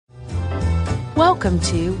Welcome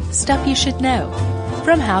to Stuff You Should Know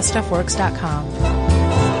from HowStuffWorks.com.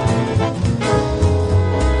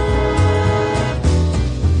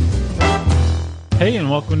 Hey, and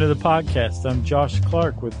welcome to the podcast. I'm Josh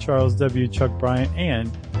Clark with Charles W. Chuck Bryant,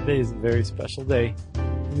 and today is a very special day.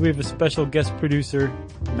 We have a special guest producer,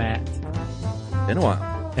 Matt. Been a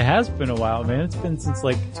while. It has been a while, man. It's been since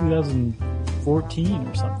like 2014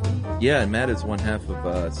 or something. Yeah, and Matt is one half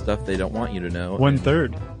of Stuff They Don't Want You to Know. One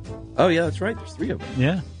third. Oh, yeah, that's right. There's three of them.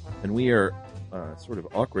 Yeah. And we are sort of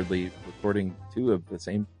awkwardly recording two of the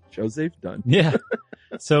same shows they've done. Yeah.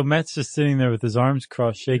 So Matt's just sitting there with his arms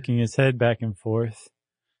crossed, shaking his head back and forth.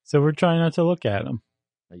 So we're trying not to look at him.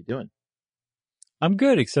 How you doing? I'm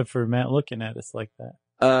good, except for Matt looking at us like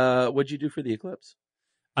that. What'd you do for the eclipse?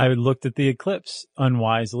 I looked at the eclipse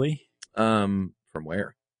unwisely. From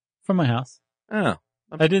where? From my house. Oh,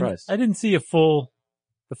 I'm surprised. I didn't see the full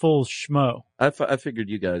schmo. I figured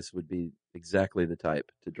you guys would be exactly the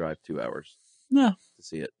type to drive 2 hours. No. To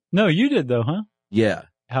see it. No, you did though, huh? Yeah.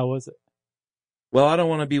 How was it? Well, I don't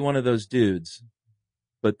want to be one of those dudes,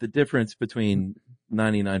 but the difference between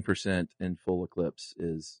 99% and full eclipse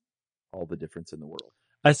is all the difference in the world.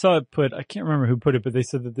 I saw it put, I can't remember who put it, but they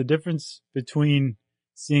said that the difference between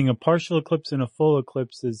seeing a partial eclipse and a full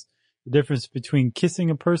eclipse is the difference between kissing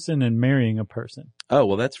a person and marrying a person. Oh,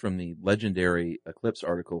 well, that's from the legendary eclipse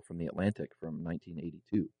article from The Atlantic from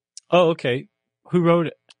 1982. Oh, okay. Who wrote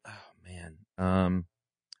it? Oh, man.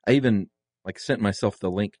 I even sent myself the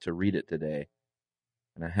link to read it today,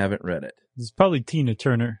 and I haven't read it. It's probably Tina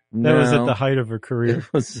Turner. That was at the height of her career.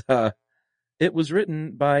 It was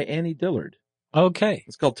written by Annie Dillard. Okay.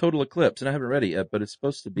 It's called Total Eclipse, and I haven't read it yet, but it's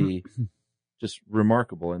supposed to be just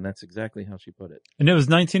remarkable, and that's exactly how she put it. And it was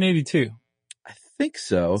 1982. I think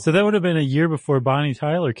so. So that would have been a year before Bonnie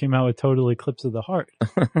Tyler came out with Total Eclipse of the Heart.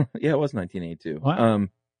 Yeah, it was 1982. Wow.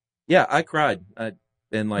 Yeah, I cried.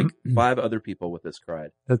 And 5 other people with this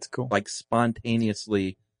cried. That's cool.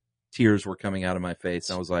 Spontaneously, tears were coming out of my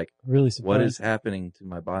face. And I was like, really surprised. What is happening to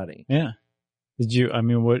my body? Yeah.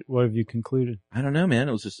 What have you concluded? I don't know, man.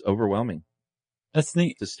 It was just overwhelming. That's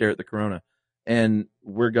neat. To stare at the corona. And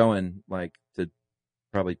we're going to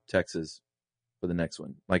probably Texas for the next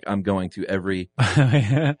one. I'm going to every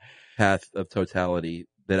path of totality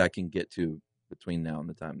that I can get to between now and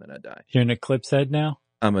the time that I die. You're an eclipse head now?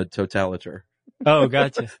 I'm a totalitar. Oh,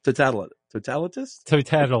 gotcha. Totalitist?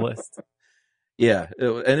 Totalist. Yeah.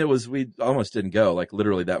 We almost didn't go.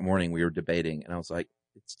 Literally that morning we were debating and I was like,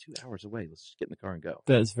 it's 2 hours away. Let's just get in the car and go.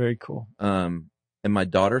 That's very cool. And my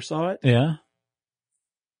daughter saw it. Yeah.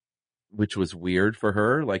 Which was weird for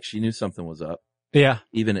her. She knew something was up. Yeah.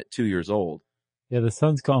 Even at 2 years old. Yeah, the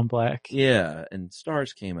sun's gone black. Yeah, and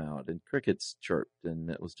stars came out and crickets chirped and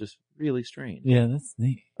it was just really strange. Yeah, that's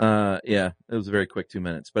neat. Yeah, it was a very quick 2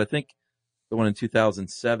 minutes. But I think the one in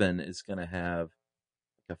 2007 is going to have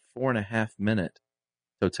a 4.5 minute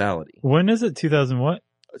totality. When is it? 2000 what?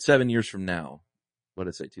 7 years from now. What did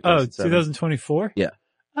I say? 2007? Oh, 2024? Yeah.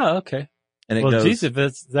 Oh, okay. And it goes, geez, if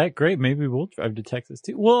that's that great, maybe we'll drive to Texas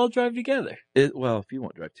too. We'll all drive together. Well, if you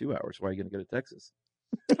won't drive 2 hours, why are you going to go to Texas?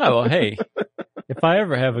 Oh, well, hey, if I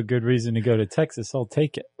ever have a good reason to go to Texas, I'll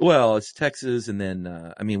take it. Well, it's Texas, and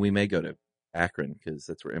then, we may go to Akron, because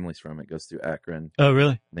that's where Emily's from. It goes through Akron. Oh,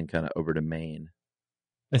 really? And then kind of over to Maine.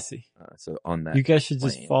 I see. So on that you guys should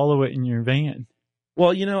just follow it in your van.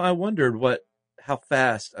 Well, I wondered how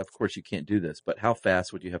fast, of course you can't do this, but how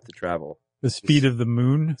fast would you have to travel? The speed of the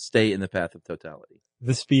moon? Stay in the path of totality.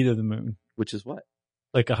 The speed of the moon. Which is what?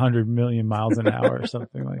 100 million miles an hour or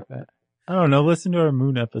something like that. I don't know. Listen to our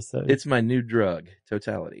moon episode. It's my new drug,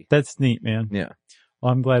 totality. That's neat, man. Yeah.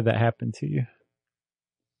 Well, I'm glad that happened to you.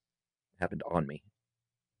 It happened on me.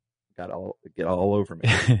 Get all over me.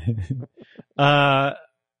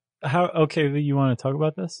 Okay, you want to talk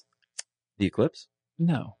about this? The eclipse?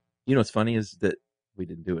 No. You know what's funny is that we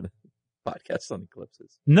didn't do a podcast on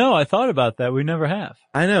eclipses. No, I thought about that. We never have.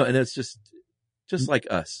 I know, and it's just like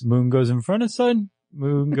us. Moon goes in front of sun,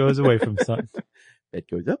 moon goes away from sun. It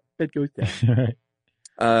goes up, it goes down.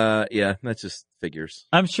 Right. Yeah, that's just figures.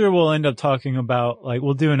 I'm sure we'll end up talking about,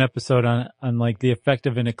 we'll do an episode on the effect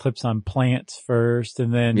of an eclipse on plants first,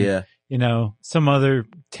 and then, some other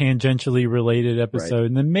tangentially related episode. Right.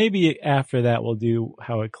 And then maybe after that, we'll do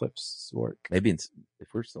how eclipses work. Maybe if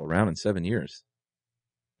we're still around in 7 years.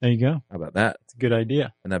 There you go. How about that? It's a good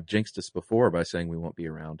idea. And I've jinxed us before by saying we won't be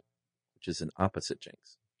around, which is an opposite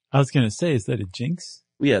jinx. I was going to say, is that a jinx?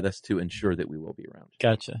 Well, yeah, that's to ensure that we will be around.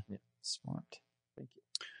 Gotcha. Yeah. Smart. Thank you.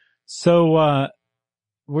 So,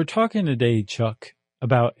 we're talking today, Chuck,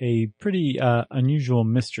 about a pretty unusual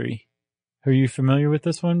mystery. Are you familiar with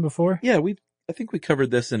this one before? Yeah, I think we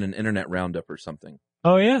covered this in an internet roundup or something.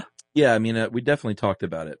 Oh yeah? Yeah, I mean, we definitely talked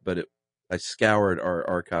about it, but I scoured our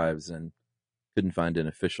archives and couldn't find an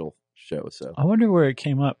official show. So I wonder where it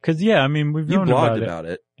came up. Cause yeah, I mean, we've known about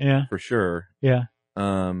it. Yeah. For sure. Yeah.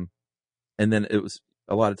 And then it was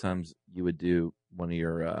a lot of times you would do one of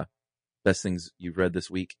your, best things you've read this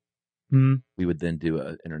week. Mm-hmm. We would then do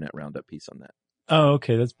an internet roundup piece on that. Oh,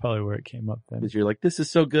 okay. That's probably where it came up then. Because you're like, this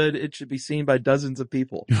is so good. It should be seen by dozens of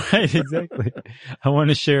people. Right. Exactly. I want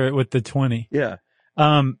to share it with the 20. Yeah.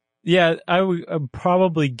 Yeah, I would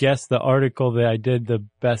probably guess the article that I did the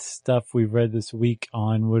best stuff we've read this week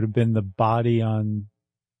on would have been the body on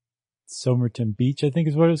Somerton Beach, I think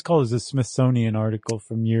is what it was called. It was a Smithsonian article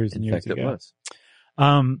from years and years ago. In fact, it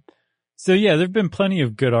was. So yeah, there've been plenty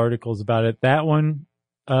of good articles about it. That one,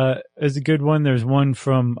 is a good one. There's one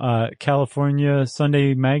from, California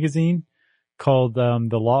Sunday Magazine called,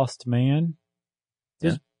 The Lost Man.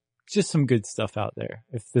 There's just some good stuff out there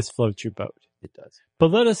if this floats your boat. It does.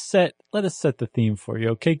 But let us set the theme for you,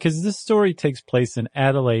 okay? Because this story takes place in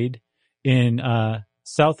Adelaide in,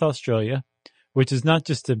 South Australia, which is not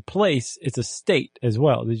just a place, it's a state as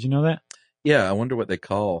well. Did you know that? Yeah, I wonder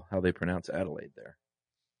how they pronounce Adelaide there.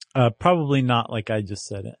 Probably not like I just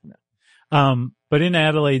said it. No. But in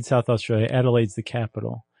Adelaide, South Australia, Adelaide's the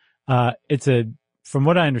capital. From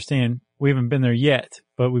what I understand, we haven't been there yet,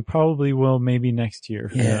 but we probably will maybe next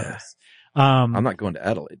year. Yeah. I'm not going to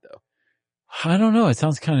Adelaide though. I don't know. It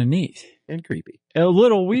sounds kind of neat. And creepy. A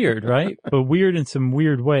little weird, right? But weird in some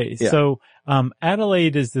weird ways. Yeah. So,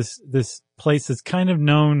 Adelaide is this place that's kind of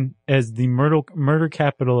known as the murder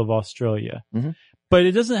capital of Australia. Mm-hmm. But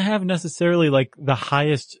it doesn't have necessarily like the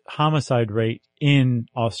highest homicide rate in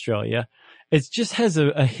Australia. It just has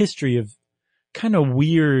a history of kind of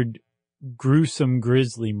weird, gruesome,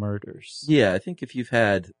 grisly murders. Yeah, I think if you've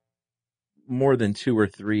had more than 2 or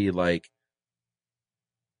 3 like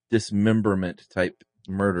dismemberment type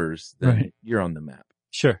murders, then you're on the map.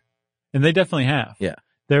 Sure. And they definitely have. Yeah.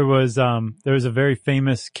 There was a very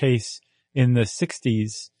famous case in the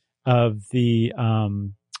 60s of the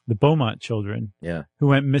Beaumont children. Yeah. Who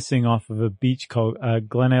went missing off of a beach called,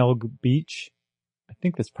 Glenelg Beach. I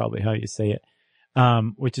think that's probably how you say it.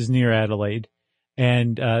 Which is near Adelaide.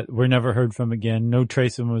 And, were never heard from again. No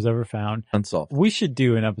trace of them was ever found. Unsolved. We should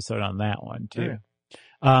do an episode on that one too.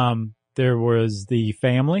 Yeah. There was the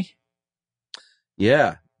family.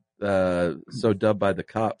 Yeah. So dubbed by the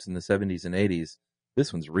cops in the 70s and 80s.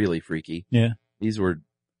 This one's really freaky. Yeah. These were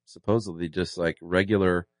supposedly just like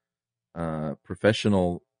regular,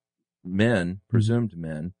 professional men, presumed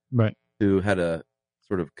men. Right. Who had a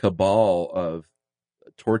sort of cabal of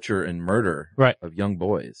torture and murder of young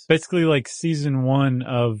boys. Basically like season 1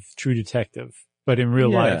 of True Detective, but in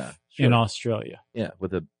real life in Australia. Yeah.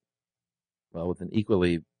 With an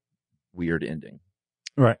equally weird ending.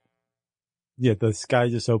 Right. Yeah. The sky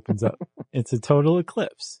just opens up. It's a total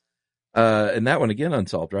eclipse. And that one again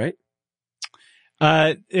unsolved, right?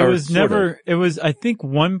 I think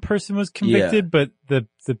one person was convicted, but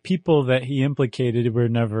the people that he implicated were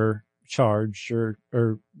never charged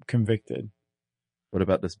or convicted. What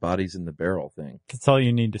about this bodies in the barrel thing? That's all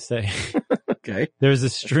you need to say. Okay. There's a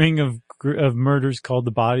string of murders called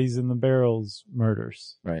the bodies in the barrels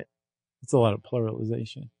murders. Right. It's a lot of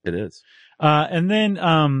pluralization. It is. And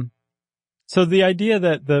then, so the idea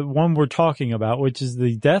that the one we're talking about, which is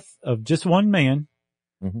the death of just one man,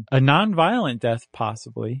 a nonviolent death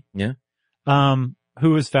possibly. Yeah.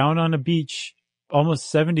 Who was found on a beach almost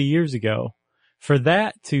 70 years ago. For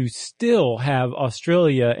that to still have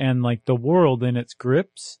Australia and like the world in its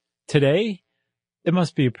grips today, it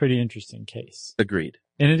must be a pretty interesting case. Agreed.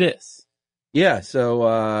 And it is. Yeah. So,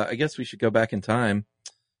 I guess we should go back in time,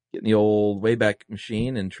 get in the old Wayback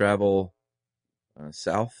Machine and travel,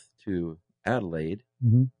 south to Adelaide,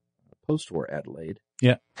 post-war Adelaide.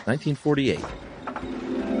 Yeah. 1948.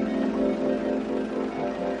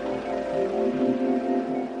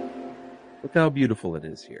 Look how beautiful it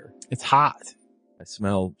is here. It's hot. I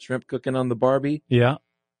smell shrimp cooking on the Barbie. Yeah.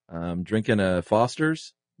 I'm drinking a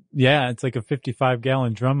Foster's. Yeah, it's like a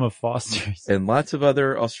 55-gallon drum of Foster's. And lots of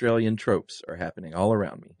other Australian tropes are happening all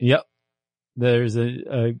around me. Yep. There's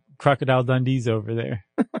a Crocodile Dundee's over there.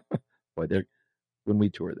 Boy, when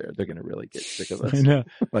we tour there, they're going to really get sick of us. I know.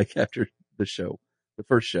 Like after the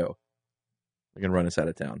first show, they're going to run us out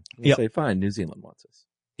of town. Yep. Say, fine, New Zealand wants us.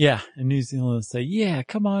 Yeah. And New Zealand will say, yeah,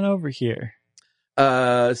 come on over here.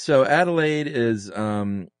 So Adelaide is, it's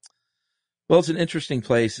an interesting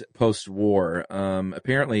place post-war.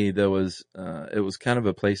 Apparently it was kind of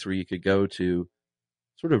a place where you could go to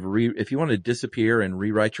sort of if you want to disappear and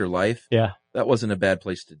rewrite your life. Yeah. That wasn't a bad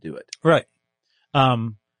place to do it. Right.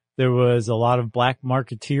 There was a lot of black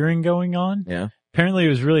marketeering going on. Yeah. Apparently it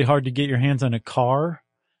was really hard to get your hands on a car.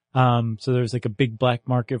 So there's like a big black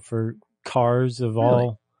market for cars of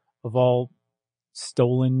all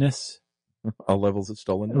stolenness. All levels of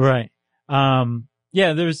stolenness. Right.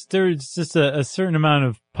 Yeah, there's just a certain amount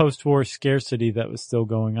of post-war scarcity that was still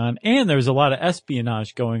going on. And there was a lot of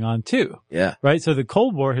espionage going on too. Yeah. Right. So the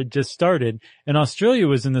Cold War had just started and Australia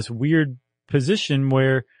was in this weird position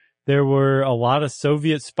where there were a lot of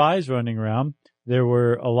Soviet spies running around. There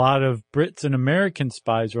were a lot of Brits and American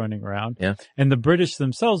spies running around. Yeah. And the British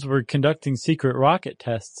themselves were conducting secret rocket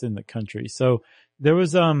tests in the country. So there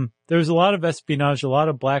was a lot of espionage, a lot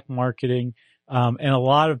of black marketing, and a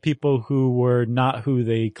lot of people who were not who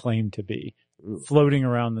they claimed to be floating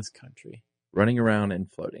around this country. Running around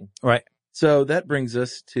and floating. Right. So that brings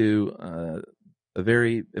us to a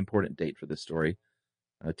very important date for this story.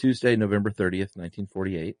 Tuesday, November 30th,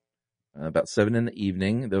 1948. About 7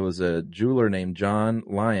 p.m, there was a jeweler named John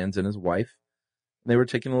Lyons and his wife. They were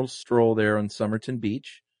taking a little stroll there on Somerton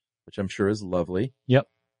Beach, which I'm sure is lovely. Yep.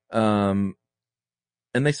 And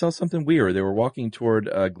they saw something weird. They were walking toward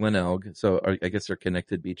Glenelg, so I guess they're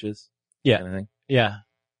connected beaches. Yeah. Kind of thing. Yeah.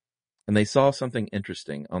 And they saw something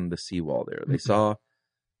interesting on the seawall there. They saw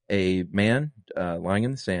a man lying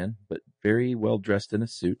in the sand, but very well dressed in a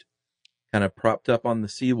suit, kind of propped up on the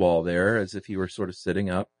seawall there as if he were sort of sitting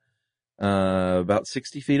up. About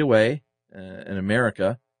 60 feet away in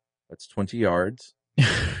America, that's 20 yards.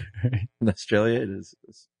 In Australia, it is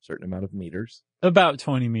a certain amount of meters. About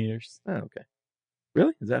 20 meters. Oh, okay.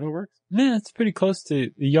 Really? Is that how it works? Yeah, it's pretty close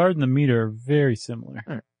to the yard and the meter are very similar.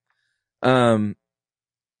 All right.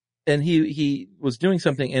 And he was doing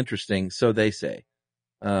something interesting, so they say.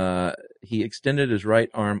 He extended his right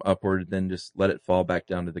arm upward, then just let it fall back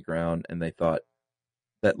down to the ground, and they thought,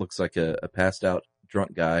 that looks like a passed out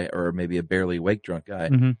drunk guy, or maybe a barely awake drunk guy,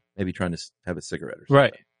 maybe trying to have a cigarette or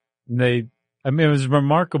something. Right. It was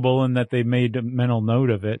remarkable in that they made a mental note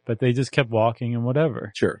of it, but they just kept walking and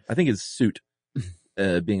whatever. Sure. I think his suit,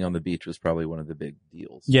 being on the beach was probably one of the big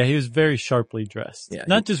deals. Yeah, he was very sharply dressed. Yeah,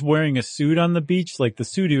 Not just wearing a suit on the beach, like the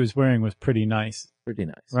suit he was wearing was pretty nice. Pretty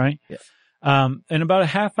nice. Right? Yeah. And about a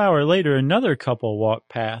half hour later, another couple walked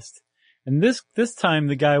past, and this time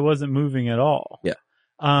the guy wasn't moving at all. Yeah.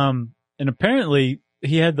 And apparently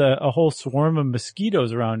he had a whole swarm of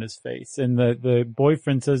mosquitoes around his face. And the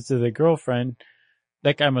boyfriend says to the girlfriend,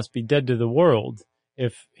 that guy must be dead to the world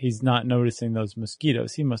if he's not noticing those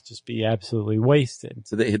mosquitoes. He must just be absolutely wasted.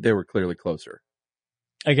 So they were clearly closer.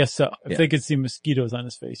 I guess so. If they could see mosquitoes on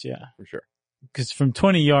his face, yeah. For sure. Because from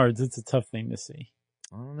 20 yards, it's a tough thing to see.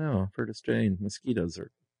 I don't know. I've heard Australian mosquitoes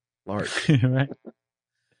are large. Right.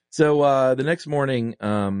 So the next morning,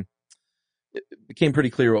 it became pretty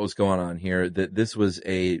clear what was going on here, that this was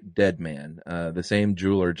a dead man. The same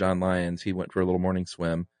jeweler, John Lyons, he went for a little morning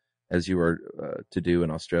swim, as you were to do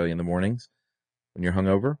in Australia in the mornings when you're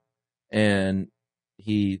hungover. And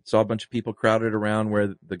he saw a bunch of people crowded around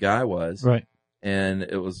where the guy was. Right. And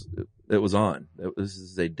it was on. This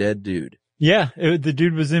is a dead dude. Yeah. The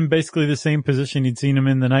dude was in basically the same position he'd seen him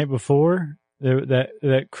in the night before.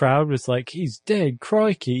 That crowd was like, he's dead,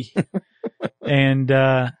 crikey. And,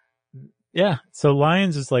 yeah. So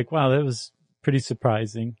Lyons is like, wow, that was pretty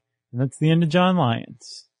surprising. And that's the end of John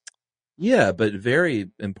Lyons. Yeah, but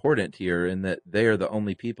very important here in that they are the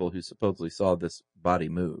only people who supposedly saw this body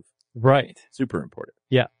move. Right. Super important.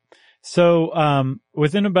 Yeah. So,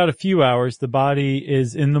 within about a few hours, the body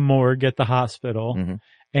is in the morgue at the hospital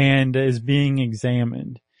and is being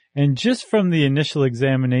examined. And just from the initial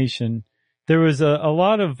examination, there was a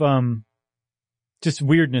lot of, just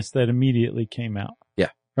weirdness that immediately came out. Yeah.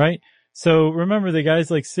 Right. So remember, the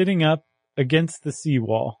guy's like sitting up against the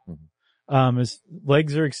seawall. His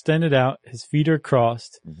legs are extended out. His feet are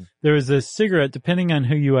crossed. There was a cigarette, depending on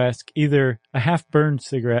who you ask, either a half-burned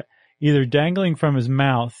cigarette, either dangling from his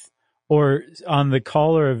mouth or on the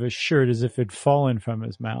collar of his shirt as if it had fallen from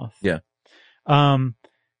his mouth. Yeah.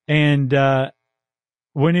 And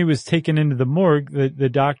when he was taken into the morgue, the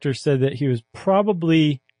doctor said that he was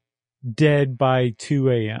probably dead by 2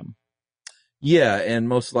 a.m. Yeah, and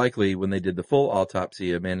most likely when they did the full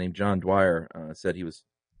autopsy, a man named John Dwyer said he was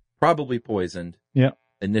probably poisoned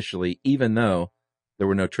initially, even though there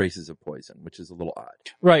were no traces of poison, which is a little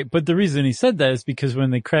odd. Right, but the reason he said that is because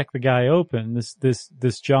when they cracked the guy open,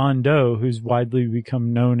 this John Doe, who's widely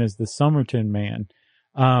become known as the Somerton Man,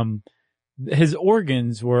 his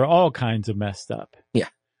organs were all kinds of messed up. Yeah.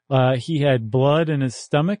 He had blood in his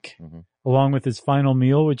stomach, along with his final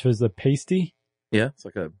meal, which was a pasty. Yeah, it's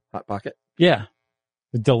like a Hot Pocket. Yeah.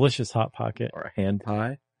 A delicious Hot Pocket. Or a hand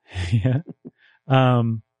pie. Yeah.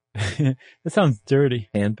 That sounds dirty.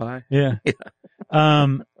 Hand pie? Yeah.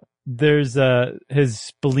 There's, his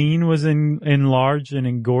spleen was enlarged and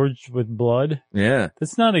engorged with blood. Yeah.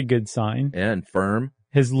 That's not a good sign. Yeah, and firm.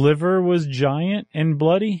 His liver was giant and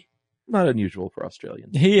bloody. Not unusual for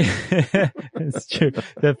Australians. It's true.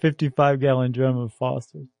 That 55-gallon drum of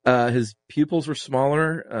Foster's. His pupils were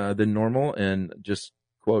smaller, than normal and just,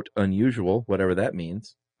 quote, unusual, whatever that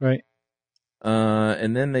means. Right.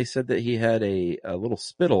 And then they said that he had a little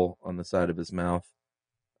spittle on the side of his mouth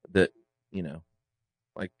that,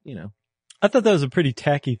 I thought that was a pretty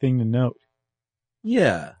tacky thing to note.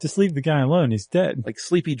 Yeah. Just leave the guy alone. He's dead. Like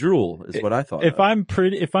sleepy drool is what I thought. If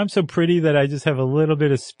I'm so pretty that I just have a little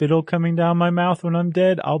bit of spittle coming down my mouth when I'm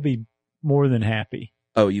dead, I'll be more than happy.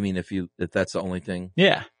 Oh, you mean if that's the only thing?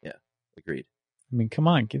 Yeah. Yeah. Agreed. I mean, come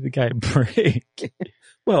on, give the guy a break.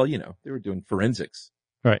 Well, they were doing forensics.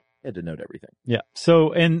 Right. They had to note everything. Yeah.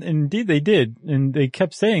 So, and indeed they did. And they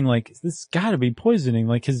kept saying, like, this gotta be poisoning.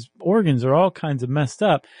 Like, his organs are all kinds of messed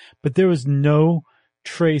up. But there was no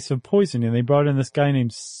trace of poisoning. They brought in this guy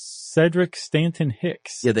named Cedric Stanton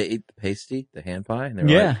Hicks. Yeah, they ate the pasty, the hand pie, and they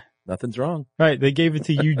were like, nothing's wrong. Right. They gave it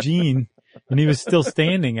to Eugene, and he was still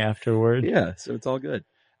standing afterward. Yeah, so it's all good.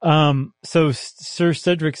 So Sir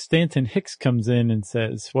Cedric Stanton Hicks comes in and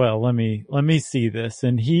says, well, let me see this.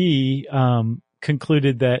 And he,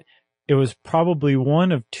 concluded that it was probably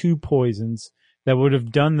one of two poisons that would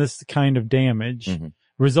have done this kind of damage,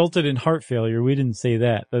 resulted in heart failure. We didn't say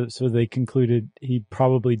that. So they concluded he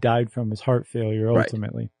probably died from his heart failure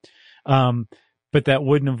ultimately. Right. But that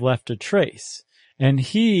wouldn't have left a trace. And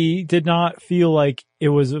he did not feel like it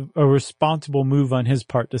was a responsible move on his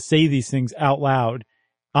part to say these things out loud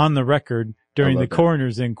on the record during the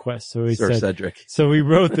coroner's inquest. So he Sir Cedric. So he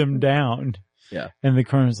wrote them down. Yeah. And the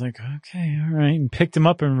coroner's like, okay, all right. And picked him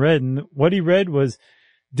up and read. And what he read was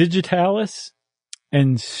digitalis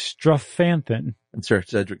and strophanthine. And Sir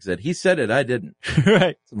Cedric said, he said it, I didn't.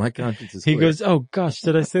 Right. So my conscience is clear. He goes, oh gosh,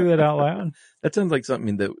 did I say that out loud? That sounds like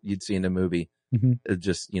something that you'd see in a movie. It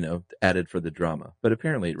just, added for the drama. But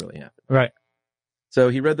apparently it really happened. Right. So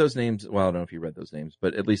he read those names. Well, I don't know if he read those names,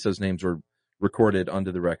 but at least those names were recorded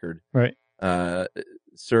onto the record. Right.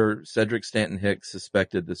 Sir Cedric Stanton Hicks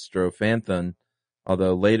suspected the strophanthine,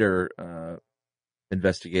 although later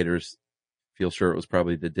investigators feel sure it was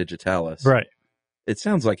probably the digitalis. Right. It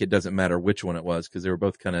sounds like it doesn't matter which one it was because they were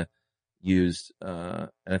both kind of used, and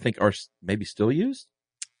I think are maybe still used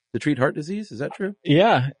to treat heart disease. Is that true?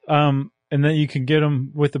 Yeah. And then you can get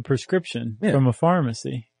them with a prescription from a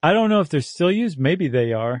pharmacy. I don't know if they're still used. Maybe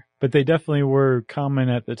they are, but they definitely were common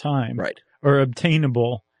at the time. Right. Or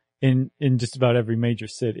obtainable in just about every major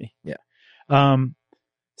city. Yeah.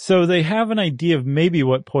 So they have an idea of maybe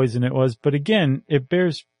what poison it was, but again, it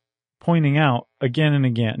bears pointing out again and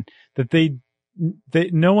again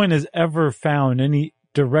that no one has ever found any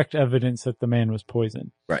direct evidence that the man was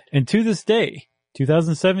poisoned. Right. And to this day,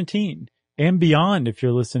 2017 and beyond, if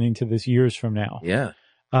you're listening to this years from now. Yeah.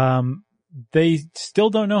 They still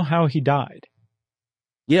don't know how he died.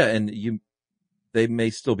 Yeah. And they may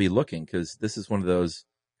still be looking because this is one of those,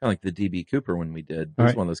 kind of like the DB Cooper when we did.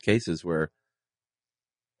 This is one of those cases where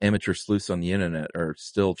amateur sleuths on the internet are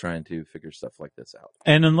still trying to figure stuff like this out.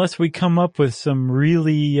 And unless we come up with some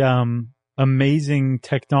really, amazing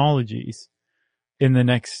technologies in the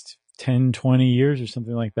next 10, 20 years or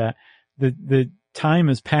something like that, the time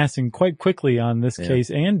is passing quite quickly on this case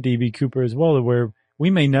and DB Cooper as well, where we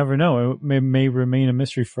may never know. It may remain a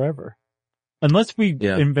mystery forever. Unless we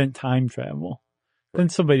invent time travel, then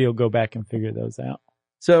somebody will go back and figure those out.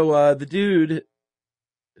 So, the dude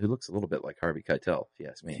who looks a little bit like Harvey Keitel, if you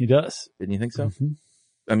ask me. He does. Didn't you think so? Mm-hmm.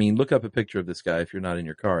 I mean, look up a picture of this guy. If you're not in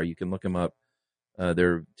your car, you can look him up.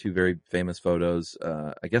 There are two very famous photos,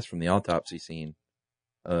 I guess from the autopsy scene,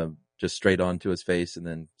 just straight onto his face and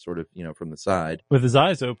then sort of, from the side. With his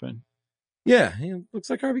eyes open. Yeah, he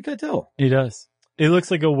looks like Harvey Keitel. He does. It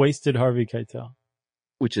looks like a wasted Harvey Keitel.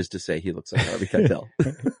 Which is to say he looks like Harvey Keitel.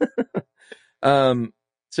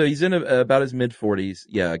 So he's in about his mid-40s.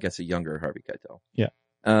 Yeah, I guess a younger Harvey Keitel.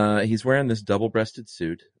 Yeah. He's wearing this double-breasted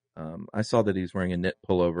suit. I saw that he's wearing a knit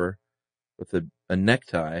pullover with a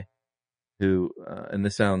necktie. And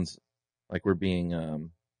this sounds like we're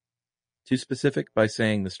being too specific by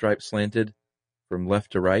saying the stripe slanted from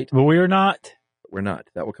left to right. But we're not. We're not.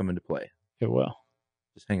 That will come into play. It will.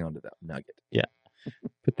 Just hang on to that nugget. Yeah.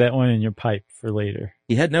 Put that one in your pipe for later.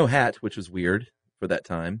 He had no hat, which was weird for that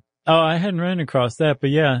time. Oh, I hadn't run across that,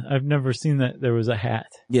 but yeah, I've never seen that there was a hat.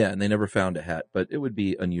 Yeah, and they never found a hat, but it would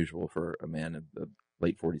be unusual for a man in the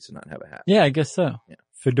late 40s to not have a hat. Yeah, I guess so. Yeah.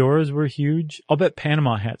 fedoras were huge. I'll bet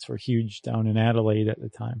Panama hats were huge down in Adelaide at the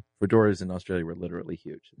time. Fedoras in Australia were literally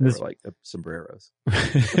huge. They were like sombreros.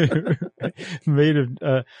 Made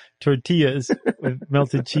of tortillas with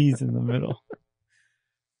melted cheese in the middle.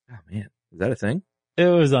 Oh, man. Is that a thing? It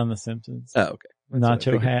was on The Simpsons. Oh, okay.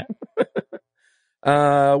 Nacho hat.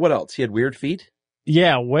 What else? He had weird feet?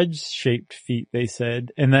 Yeah, wedge-shaped feet, they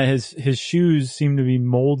said. And that his shoes seemed to be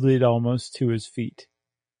molded almost to his feet.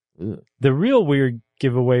 Ugh. The real weird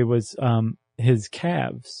giveaway was his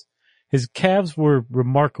calves. His calves were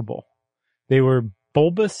remarkable. They were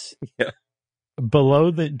bulbous,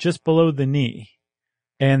 just below the knee.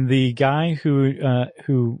 And the guy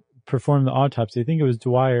who performed the autopsy, I think it was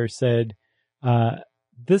Dwyer, said,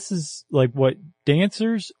 this is like what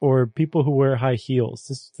dancers or people who wear high heels.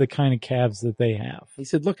 This is the kind of calves that they have. He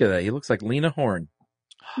said, look at that. He looks like Lena Horne.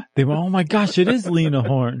 They went, oh my gosh, it is Lena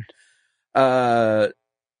Horne.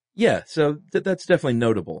 Yeah, so that's definitely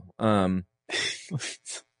notable. Lena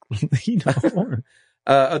Horne.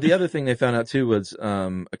 The other thing they found out too was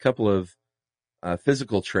a couple of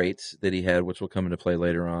physical traits that he had, which will come into play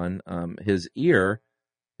later on. His ear,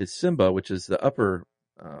 his Simba, which is the upper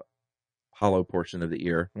hollow portion of the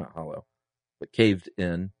ear, not hollow, but caved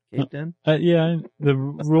in. Yeah, the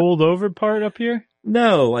rolled over part up here?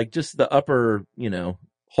 No, like just the upper,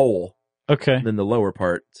 hole. Okay. Then the lower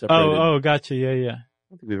part separated. Oh, gotcha. Yeah. I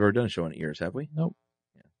don't think we've ever done a show on ears, have we? Nope.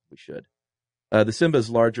 Yeah, we should. The Simba is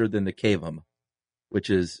larger than the cavum, which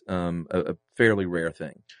is a fairly rare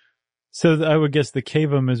thing. So I would guess the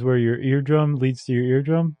cavum is where your eardrum leads to your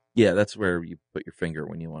eardrum? Yeah, that's where you put your finger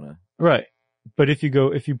when you want to. Right. But if you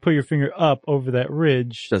put your finger up over that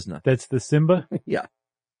ridge, does nothing. That's the Simba? Yeah.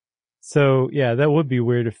 So, yeah, that would be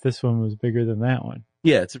weird if this one was bigger than that one.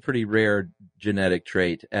 Yeah, it's a pretty rare genetic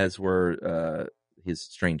trait, as were his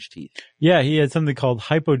strange teeth. Yeah, he had something called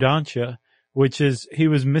hypodontia, which is he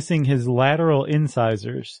was missing his lateral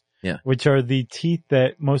incisors, which are the teeth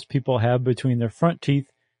that most people have between their front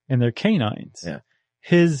teeth and their canines. Yeah.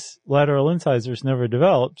 His lateral incisors never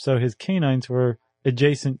developed, so his canines were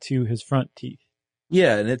adjacent to his front teeth.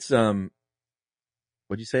 Yeah, and it's what'd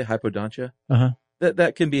you say, hypodontia? Uh-huh.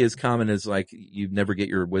 That can be as common as like you never get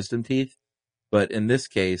your wisdom teeth, but in this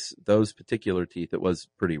case, those particular teeth, it was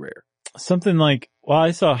pretty rare. Something like, well,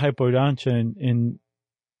 I saw hypodontia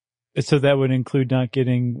so that would include not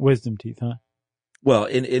getting wisdom teeth, huh? Well,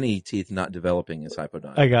 in any teeth not developing is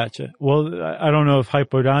hypodontia. I gotcha. Well, I don't know if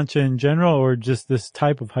hypodontia in general or just this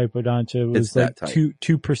type of hypodontia was like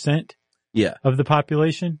 2% of the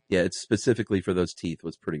population. Yeah, it's specifically for those teeth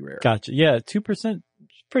was pretty rare. Gotcha. Yeah, 2% is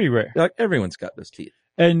pretty rare. Like everyone's got those teeth.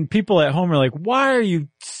 And people at home are like, why are you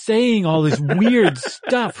saying all this weird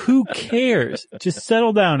stuff? Who cares? Just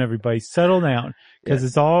settle down, everybody. Settle down. Because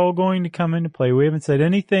it's all going to come into play. We haven't said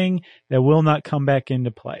anything that will not come back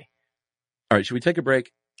into play. All right, should we take a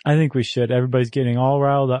break? I think we should. Everybody's getting all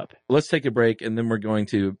riled up. Let's take a break, and then we're going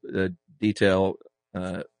to detail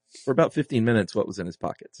for about 15 minutes what was in his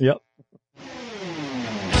pockets. Yep.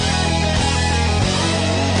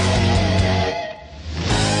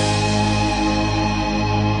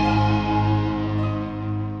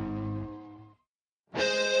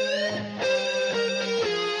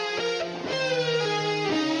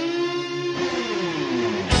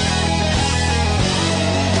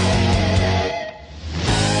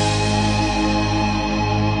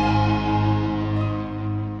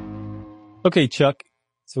 Okay, Chuck.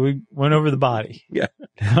 So we went over the body. Yeah.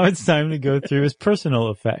 Now it's time to go through his personal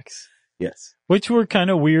effects. Yes. Which were kind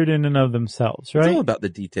of weird in and of themselves, right? It's all about the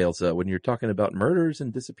details, though, when you're talking about murders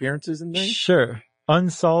and disappearances and things. Sure.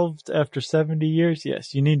 Unsolved after 70 years?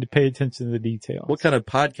 Yes, you need to pay attention to the details. What kind of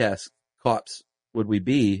podcast cops would we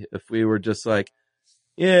be if we were just like,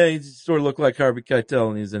 yeah, he sort of looked like Harvey Keitel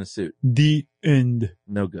and he's in a suit? The end.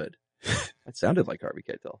 No good. That sounded like Harvey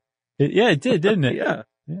Keitel. It did, didn't it? Yeah.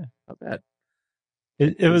 Yeah. Not bad.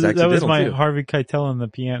 That was my too. Harvey Keitel on the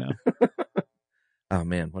piano. Oh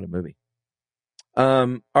man, what a movie.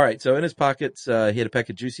 All right. So in his pockets, he had a pack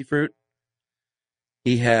of juicy fruit.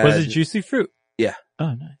 Was it juicy fruit? Yeah.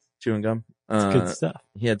 Oh, nice. Chewing gum. That's good stuff.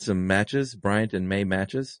 He had some matches, Bryant and May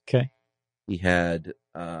matches. Okay. He had,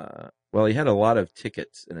 he had a lot of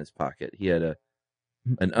tickets in his pocket. He had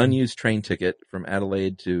an unused train ticket from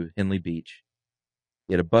Adelaide to Henley Beach.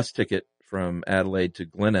 He had a bus ticket from Adelaide to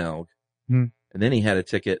Glenelg. Hmm. And then he had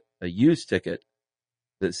a used ticket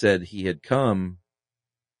that said he had come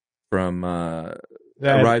from,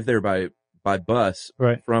 arrived there by bus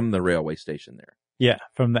from the railway station there. Yeah,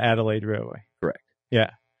 from the Adelaide Railway. Correct.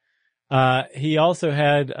 Yeah. He also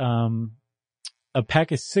had a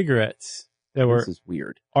pack of cigarettes that were This is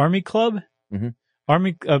weird. Army Club. Mm-hmm.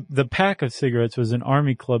 the pack of cigarettes was an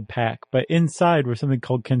Army Club pack, but inside were something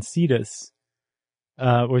called Concetas,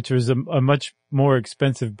 which was a much more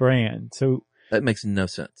expensive brand. So that makes no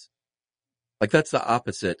sense. Like, that's the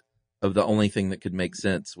opposite of the only thing that could make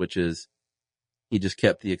sense, which is he just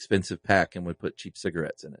kept the expensive pack and would put cheap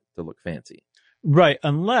cigarettes in it to look fancy. Right,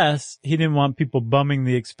 unless he didn't want people bumming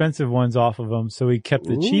the expensive ones off of him, so he kept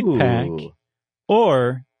the cheap pack.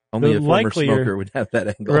 Or only a former smoker would have that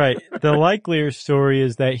angle. Right. The likelier story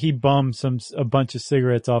is that he bummed a bunch of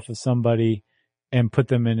cigarettes off of somebody and put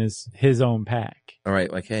them in his own pack. All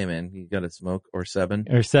right, like, hey man, you got to smoke or 7?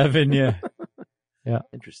 Or 7, yeah. Yeah.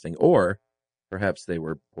 Interesting. Or perhaps they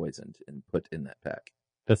were poisoned and put in that pack.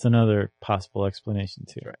 That's another possible explanation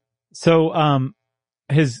too. That's right. So,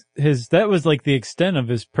 that was like the extent of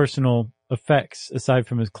his personal effects aside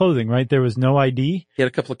from his clothing, right? There was no ID. He had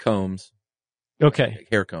a couple of combs. Okay. Like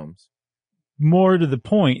hair combs. More to the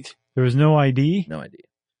point, there was no ID. No ID.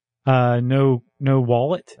 No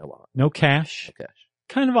wallet. No wallet. No cash. No cash.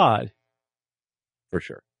 Kind of odd. For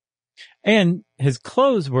sure. And his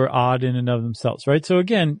clothes were odd in and of themselves, right? So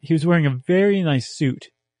again, he was wearing a very nice suit,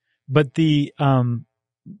 but the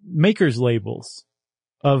maker's labels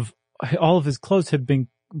of all of his clothes had been,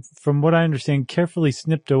 from what I understand, carefully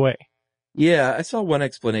snipped away. Yeah, I saw one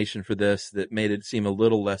explanation for this that made it seem a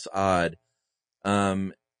little less odd,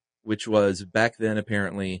 which was back then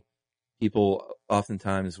apparently people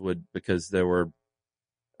oftentimes would, because there were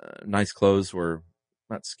nice clothes were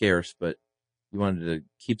not scarce, but you wanted to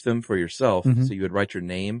keep them for yourself. Mm-hmm. So you would write your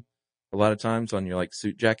name a lot of times on your like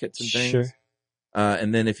suit jackets and things. Sure.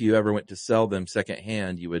 And then if you ever went to sell them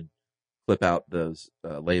secondhand, you would clip out those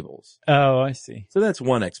labels. Oh, I see. So that's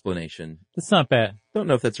one explanation. That's not bad. Don't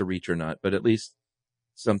know if that's a reach or not, but at least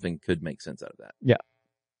something could make sense out of that. Yeah.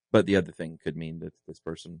 But the other thing could mean that this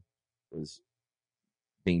person was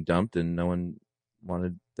being dumped and no one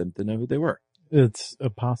wanted them to know who they were. It's a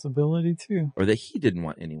possibility too. Or that he didn't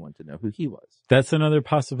want anyone to know who he was. That's another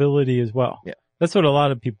possibility as well. Yeah. That's what a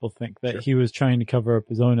lot of people think, that Sure. he was trying to cover up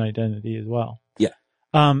his own identity as well. Yeah.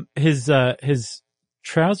 His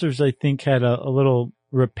trousers, I think, had a little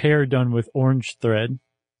repair done with orange thread.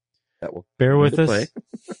 That will bear with us.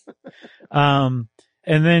 And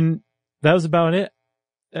then that was about it.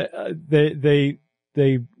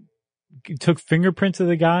 They took fingerprints of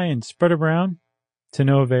the guy and spread them around to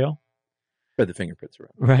no avail. Spread the fingerprints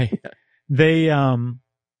around. Right. Yeah.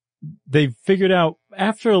 They figured out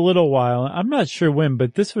after a little while, I'm not sure when,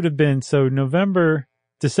 but this would have been, December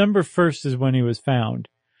 1st is when he was found.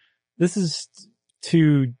 This is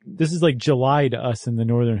like July to us in the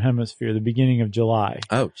Northern Hemisphere, the beginning of July.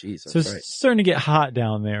 Oh, geez. So it's starting to get hot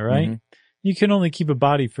down there, right? Mm-hmm. You can only keep a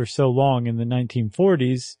body for so long in the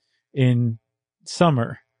 1940s in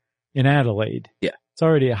summer in Adelaide. Yeah. It's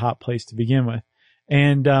already a hot place to begin with.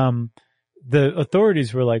 And, the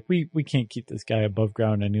authorities were like, we can't keep this guy above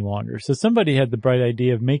ground any longer. So somebody had the bright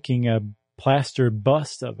idea of making a plaster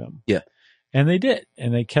bust of him. Yeah. And they did.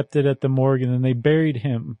 And they kept it at the morgue, and then they buried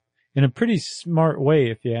him in a pretty smart way,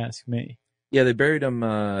 if you ask me. Yeah, they buried him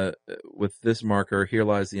with this marker, "Here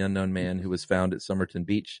lies the unknown man who was found at Somerton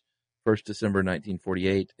Beach, 1st December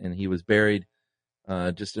 1948. And he was buried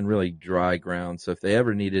just in really dry ground. So if they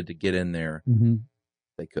ever needed to get in there, mm-hmm.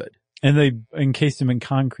 they could. And they encased him in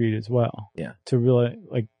concrete as well. Yeah. To really,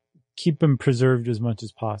 keep him preserved as much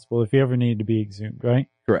as possible if he ever needed to be exhumed, right?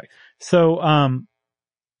 Correct. So,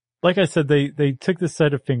 like I said, they took the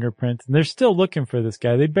set of fingerprints, and they're still looking for this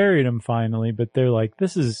guy. They buried him finally, but they're like,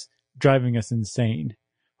 this is driving us insane.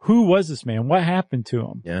 Who was this man? What happened to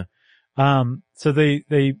him? Yeah. So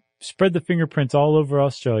they spread the fingerprints all over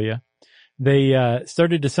Australia. They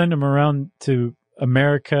started to send them around to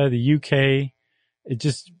America, the UK,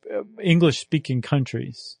 English-speaking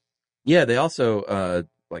countries. Yeah, they also,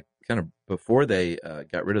 kind of before they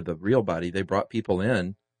got rid of the real body, they brought people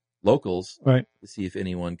in, locals, right, to see if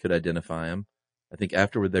anyone could identify him. I think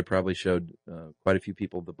afterward they probably showed quite a few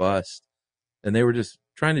people the bust, and they were just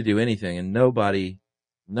trying to do anything, and nobody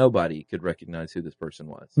could recognize who this person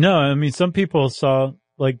was. No, I mean, some people saw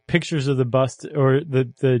pictures of the bust or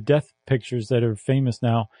the death pictures that are famous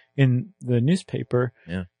now in the newspaper.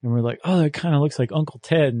 Yeah. And we're like, oh, that kind of looks like Uncle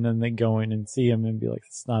Ted. And then they go in and see him and be like,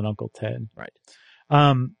 it's not Uncle Ted. Right.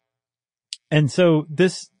 And so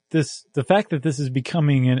the fact that this is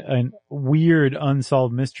becoming an weird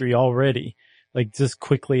unsolved mystery already, just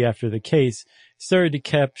quickly after the case, started to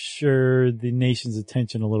capture the nation's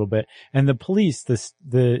attention a little bit. And the police,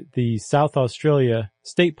 the South Australia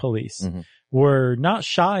State Police, mm-hmm. were not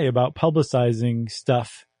shy about publicizing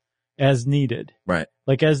stuff as needed. Right.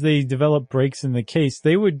 As they developed breaks in the case,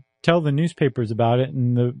 they would tell the newspapers about it,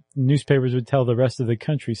 and the newspapers would tell the rest of the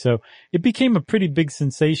country. So it became a pretty big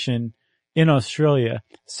sensation in Australia.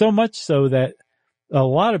 So much so that a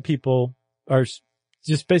lot of people are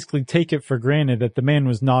just basically take it for granted that the man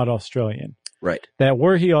was not Australian. Right. That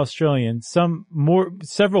were he Australian,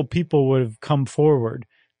 several people would have come forward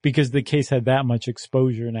because the case had that much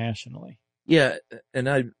exposure nationally. Yeah. And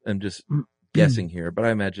I'm just guessing here, but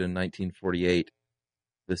I imagine in 1948,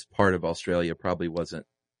 this part of Australia probably wasn't,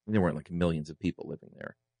 there weren't like millions of people living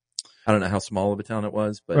there. I don't know how small of a town it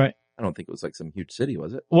was, but right. I don't think it was like some huge city,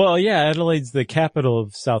 was it? Well, yeah, Adelaide's the capital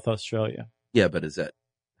of South Australia. Yeah, but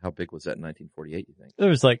how big was that in 1948, you think? There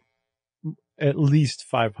was like at least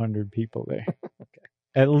 500 people there. Okay.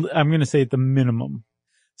 I'm going to say at the minimum.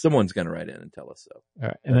 Someone's going to write in and tell us so. All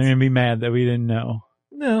right. And they're going to be mad that we didn't know.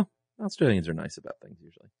 No, Australians are nice about things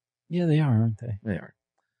usually. Yeah, they are, aren't they? They are.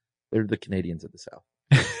 They're the Canadians of the South.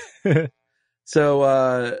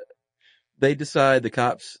 So, the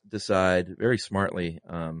cops decide very smartly,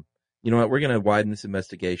 you know what, we're going to widen this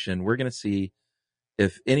investigation. We're going to see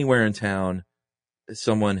if anywhere in town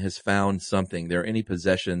someone has found something. There are any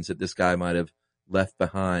possessions that this guy might have left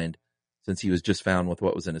behind since he was just found with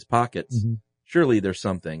what was in his pockets. Mm-hmm. Surely there's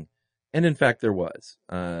something. And in fact, there was.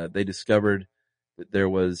 They discovered that there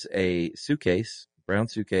was a suitcase, brown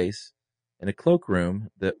suitcase, in a cloakroom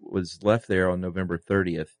that was left there on November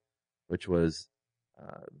 30th, which was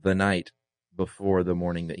the night before the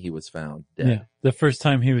morning that he was found dead. Yeah. The first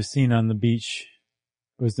time he was seen on the beach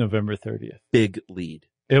was November 30th. Big lead.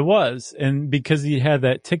 It was. And because he had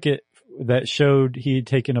that ticket that showed he had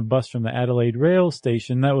taken a bus from the Adelaide rail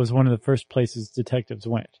station, that was one of the first places detectives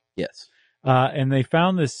went. Yes. And they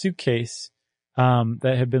found this suitcase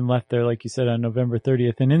that had been left there, like you said, on November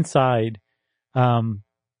 30th. And inside,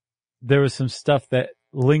 there was some stuff that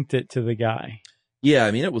linked it to the guy. Yeah,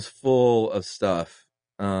 I mean, it was full of stuff.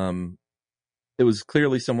 It was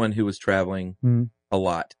clearly someone who was traveling a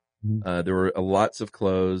lot. Mm-hmm. There were lots of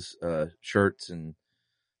clothes, shirts and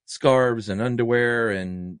scarves and underwear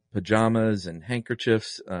and pajamas and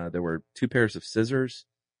handkerchiefs. There were 2 pairs of scissors,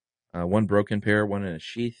 one broken pair, one in a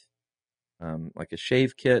sheath, like a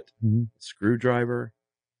shave kit, a screwdriver,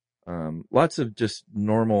 lots of just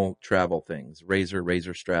normal travel things,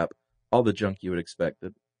 razor strap, all the junk you would expect.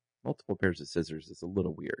 The multiple pairs of scissors is a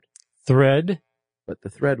little weird. Thread. But the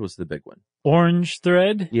thread was the big one. Orange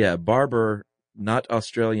thread? Yeah, Barber, not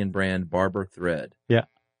Australian brand, Barber thread. Yeah.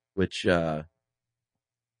 Which,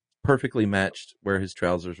 perfectly matched where his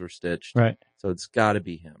trousers were stitched. Right. So it's gotta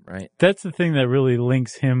be him, right? That's the thing that really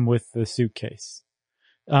links him with the suitcase.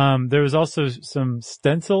 There was also some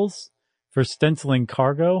stencils for stenciling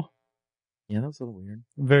cargo. Yeah, that was a little weird.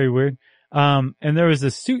 Very weird. And there was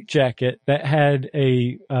a suit jacket that had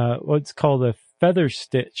what's called a feather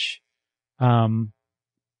stitch.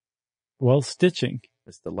 Stitching.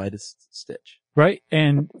 It's the lightest stitch. Right.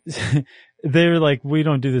 And they're like, we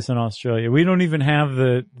don't do this in Australia. We don't even have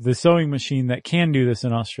the sewing machine that can do this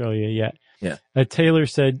in Australia yet. Yeah. A tailor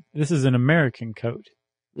said, this is an American coat.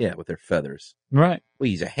 Yeah, with their feathers. Right.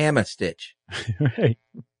 We use a hammer stitch. Right.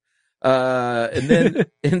 And then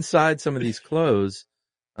inside some of these clothes,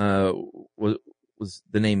 was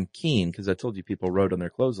the name Keane, because I told you people wrote on their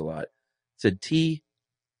clothes a lot. It said T.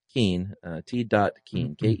 Keane, T.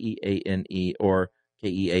 Keane, Keane, or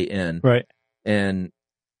Kean. Right. And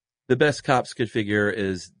the best cops could figure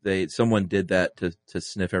is someone did that to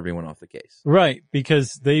sniff everyone off the case. Right.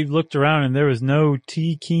 Because they looked around and there was no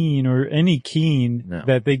T. Keane or any Keane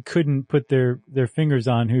that they couldn't put their fingers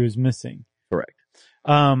on who was missing. Correct.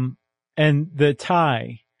 And the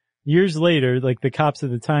tie, years later, like the cops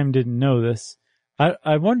at the time didn't know this.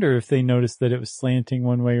 I wonder if they noticed that it was slanting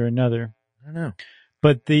one way or another. I don't know.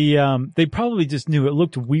 But they probably just knew it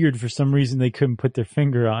looked weird for some reason they couldn't put their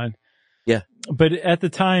finger on. Yeah. But at the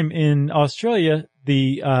time in Australia,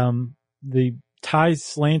 the ties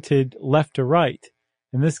slanted left to right,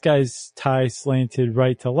 and this guy's tie slanted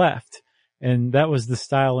right to left, and that was the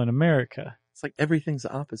style in America. It's like everything's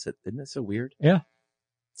opposite. Isn't it so weird? Yeah.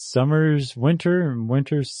 Summer's winter and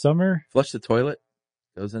winter's summer. Flush the toilet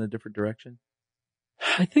goes in a different direction.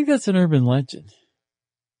 I think that's an urban legend.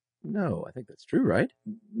 No, I think that's true, right?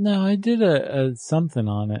 No, I did a something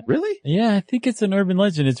on it. Really? Yeah, I think it's an urban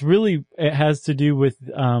legend. It has to do with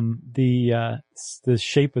the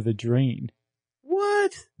shape of the drain.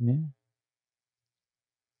 What? Yeah.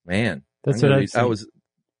 Man, that's what I was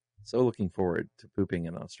so looking forward to pooping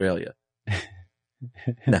in Australia.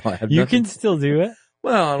 Now I have You can still do it.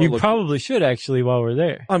 Well, you probably should actually while we're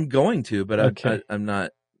there. I'm going to, but I'm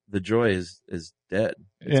not. The joy is dead.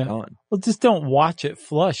 It's gone. Well, just don't watch it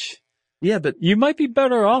flush. Yeah, but you might be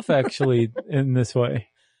better off actually in this way.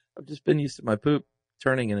 I've just been used to my poop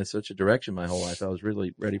turning in such a direction my whole life. I was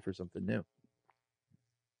really ready for something new.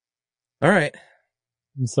 All right.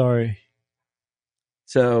 I'm sorry.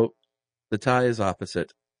 So the tie is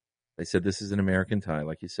opposite. They said this is an American tie,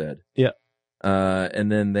 like you said. Yeah.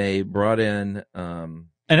 And then they brought in, and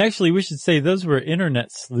actually we should say those were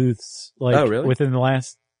internet sleuths, like really? within the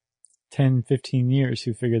last 10, 15 years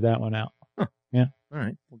who figured that one out. Huh. Yeah. All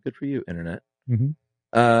right. Well, good for you, internet. Mm-hmm.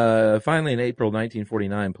 Finally, in April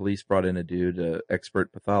 1949, police brought in a dude, an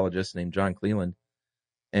expert pathologist named John Cleland.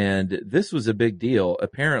 And this was a big deal.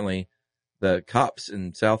 Apparently, the cops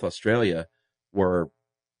in South Australia were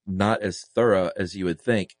not as thorough as you would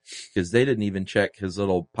think, because they didn't even check his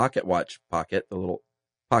little pocket watch pocket, the little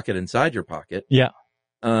pocket inside your pocket. Yeah.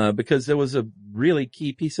 Because there was a really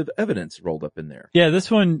key piece of evidence rolled up in there. Yeah, this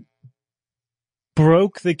one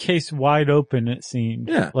broke the case wide open, it seemed.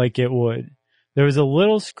 Yeah. Like it would. There was a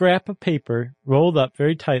little scrap of paper rolled up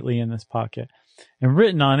very tightly in this pocket, and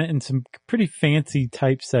written on it in some pretty fancy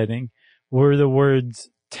typesetting were the words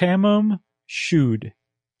Tamam Shud,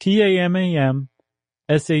 Tamam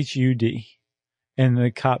Shud. And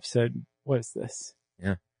the cop said, "What is this?"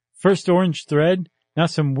 Yeah. First orange thread, now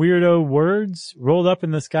some weirdo words rolled up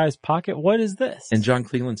in this guy's pocket. What is this? And John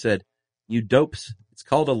Cleland said, "You dopes, it's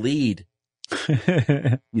called a lead."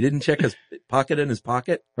 You didn't check his pocket in his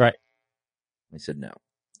pocket? Right. He said no.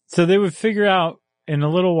 So they would figure out in a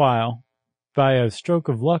little while, by a stroke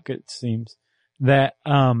of luck it seems, that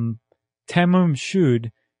Tamam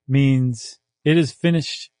Shud means it is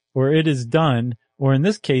finished, or it is done, or in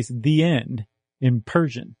this case, the end, in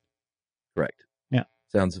Persian. Correct. Yeah.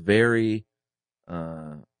 Sounds very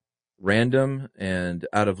random and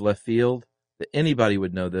out of left field that anybody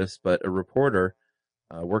would know this, but a reporter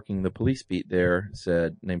working the police beat there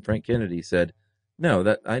named Frank Kennedy said, "No,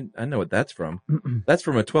 that I know what that's from. That's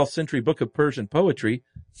from a 12th century book of Persian poetry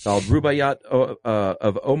called Rubaiyat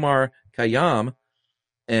of Omar Khayyam."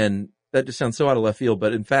 And that just sounds so out of left field.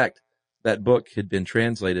 But in fact, that book had been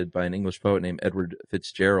translated by an English poet named Edward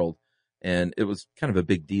Fitzgerald. And it was kind of a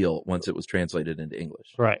big deal once it was translated into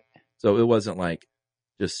English. Right. So it wasn't like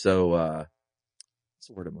just so, what's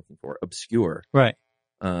the word I'm looking for? Obscure. Right.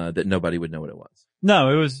 That nobody would know what it was. No,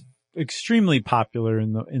 it was extremely popular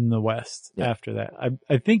in the West after that.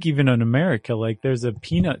 I think even in America, like there's a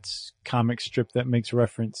Peanuts comic strip that makes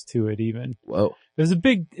reference to it even. Whoa.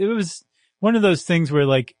 It was one of those things where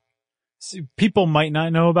like people might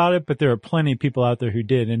not know about it, but there are plenty of people out there who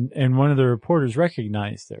did. And one of the reporters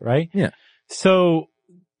recognized it, right? Yeah. So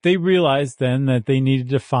they realized then that they needed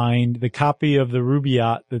to find the copy of the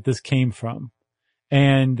Rubaiyat that this came from.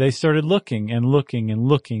 And they started looking and looking and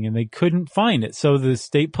looking, and they couldn't find it. So the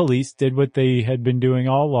state police did what they had been doing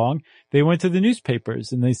all along. They went to the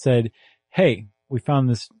newspapers and they said, "Hey, we found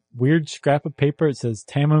this weird scrap of paper. It says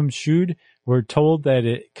Tamam Shud. We're told that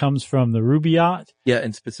it comes from the Rubaiyat." Yeah,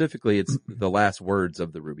 and specifically, it's the last words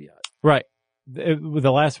of the Rubaiyat. Right. The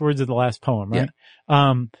last words of the last poem, right?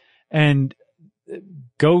 Yeah. And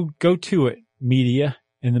go to it, media.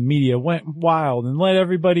 And the media went wild and let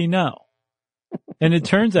everybody know. And it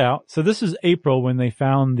turns out, so this is April when they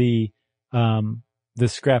found the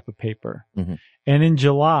scrap of paper. Mm-hmm. And in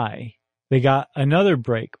July, they got another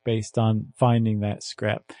break based on finding that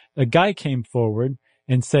scrap. A guy came forward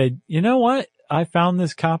and said, "You know what? I found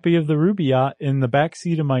this copy of the Rubaiyat in the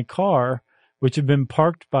backseat of my car, which had been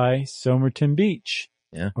parked by Somerton Beach."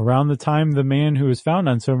 Yeah. Around the time the man who was found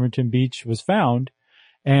on Somerton Beach was found.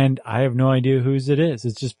 And I have no idea whose it is.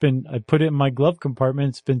 It's just I put it in my glove compartment.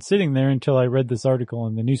 It's been sitting there until I read this article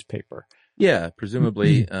in the newspaper. Yeah,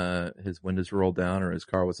 presumably his windows were rolled down or his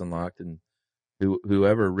car was unlocked, and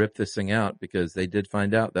whoever ripped this thing out, because they did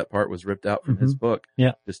find out that part was ripped out from his book.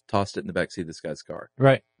 Yeah. Just tossed it in the backseat of this guy's car.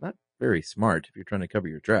 Right. Not very smart if you're trying to cover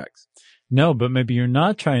your tracks. No, but maybe you're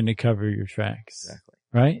not trying to cover your tracks. Exactly.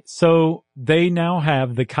 Right? So they now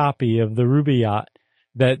have the copy of the Rubaiyat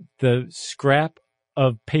that the scrap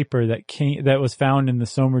of paper that was found in the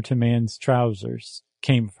Somerton man's trousers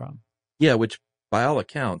came from. Yeah, which by all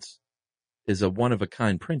accounts is a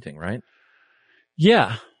one-of-a-kind printing, right?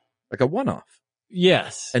 Yeah. Like a one-off.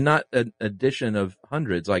 Yes. And not an edition of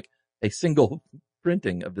hundreds, like a single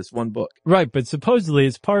printing of this one book. Right, but supposedly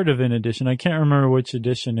it's part of an edition. I can't remember which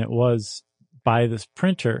edition it was by this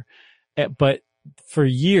printer, but for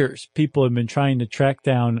years, people have been trying to track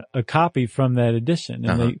down a copy from that edition,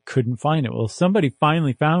 and they couldn't find it. Well, somebody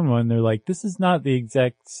finally found one. They're like, "This is not the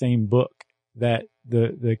exact same book that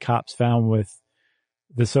the cops found with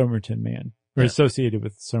the Somerton man, or associated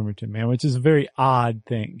with the Somerton man," which is a very odd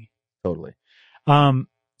thing. Totally.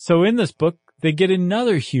 So in this book, they get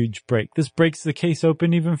another huge break. This breaks the case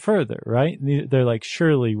open even further, right? They're like,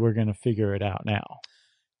 surely we're going to figure it out now.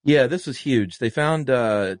 Yeah, this was huge. They found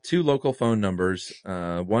 2 local phone numbers.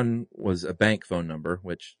 One was a bank phone number,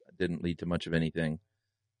 which didn't lead to much of anything.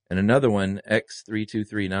 And another one,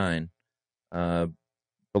 X3239,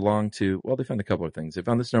 belonged to, well, they found a couple of things. They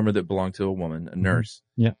found this number that belonged to a woman, a nurse,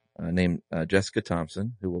 named Jessica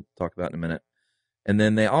Thompson, who we'll talk about in a minute. And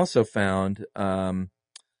then they also found,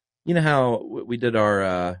 you know how we did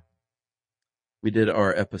our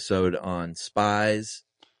episode on spies,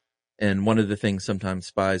 and one of the things sometimes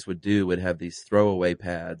spies would do would have these throwaway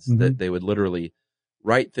pads that they would literally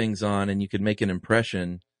write things on, and you could make an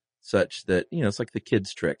impression such that, you know, it's like the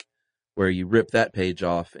kids trick where you rip that page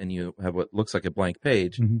off and you have what looks like a blank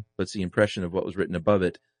page, but it's the impression of what was written above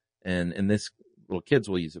it. And in this, little kids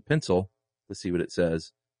will use a pencil to see what it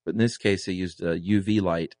says. But in this case, they used a UV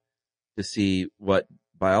light to see what,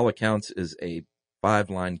 by all accounts, is a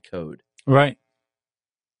 5-line code. Right.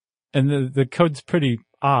 And the code's pretty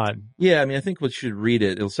odd. Yeah, I mean, I think we should read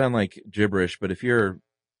it. It'll sound like gibberish, but if you're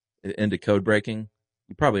into code breaking,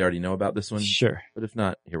 you probably already know about this one. Sure. But if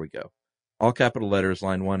not, here we go. All capital letters,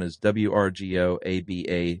 line 1 is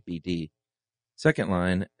WRGOABABD. Second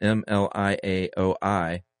line,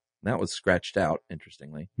 MLIAOI. That was scratched out,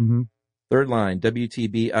 interestingly. Third line,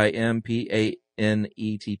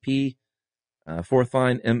 WTBIMPANETP. Fourth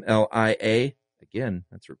line, MLIA. Again,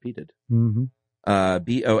 that's repeated.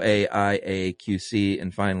 BOAIAQC.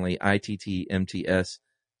 And finally,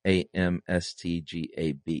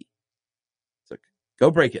 ITTMTSAMSTGAB. So go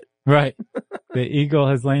break it. Right. The eagle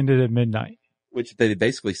has landed at midnight. Which they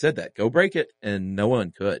basically said that. Go break it. And no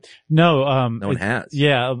one could. No, no one has.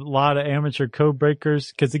 Yeah, a lot of amateur code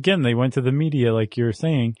breakers. Because again, they went to the media, like you were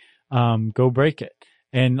saying, go break it.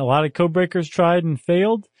 And a lot of code breakers tried and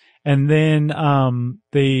failed. And then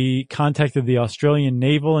they contacted the Australian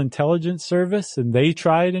Naval Intelligence Service, and they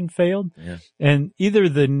tried and failed. Yeah. And either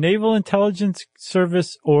the Naval Intelligence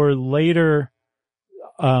Service or later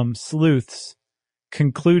sleuths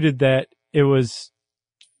concluded that it was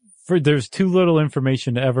there's too little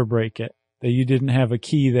information to ever break it, that you didn't have a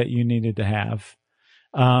key that you needed to have.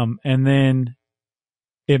 And then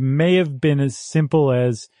it may have been as simple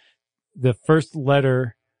as the first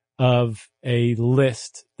letter of a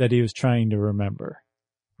list that he was trying to remember,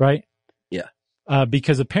 right? Yeah.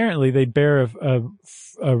 Because apparently they bear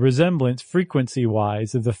a resemblance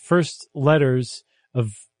frequency-wise of the first letters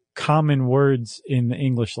of common words in the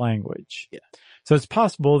English language. Yeah. So it's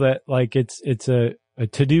possible that like it's a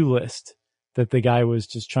to-do list that the guy was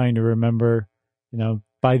just trying to remember, you know,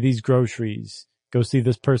 buy these groceries, go see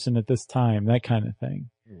this person at this time, that kind of thing.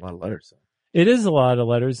 A lot of letters. It is a lot of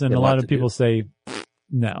letters, and a lot of people do. say,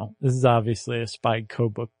 no, this is obviously a spy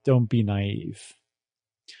code book. Don't be naive.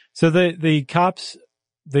 So the cops,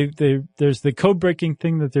 there's the code breaking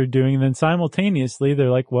thing that they're doing, and then simultaneously they're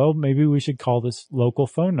like, well, maybe we should call this local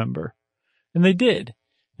phone number. And they did.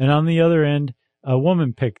 And on the other end, a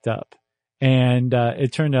woman picked up, and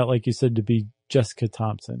it turned out, like you said, to be Jessica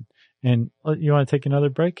Thompson. And you want to take another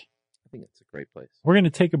break? I think it's a great place. We're going to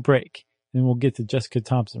take a break, and we'll get to Jessica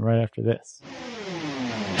Thompson right after this.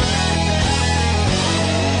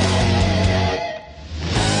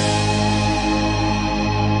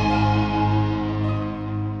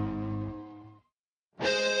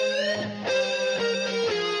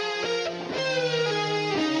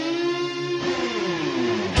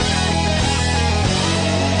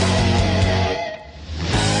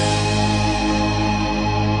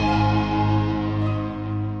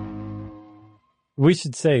 We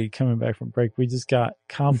should say, coming back from break, we just got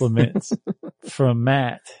compliments from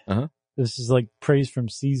Matt. This is like praise from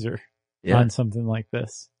Caesar on something like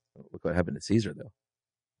this. Look what happened to Caesar, though.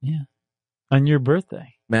 Yeah. On your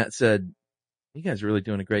birthday. Matt said, you guys are really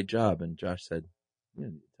doing a great job. And Josh said, you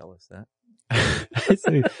didn't tell us that. I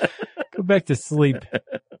say, go back to sleep.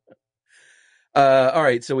 All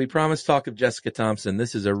right. So we promised talk of Jessica Thompson.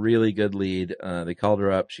 This is a really good lead. They called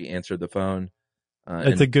her up. She answered the phone.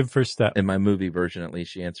 It's a good first step. In my movie version, at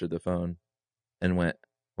least, she answered the phone and went,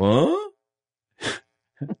 huh? She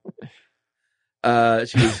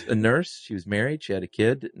was a nurse. She was married. She had a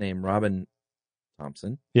kid named Robin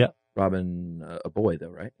Thompson. Yeah. Robin, a boy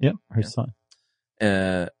though, right? Yep. Her son.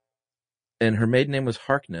 And her maiden name was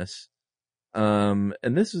Harkness. And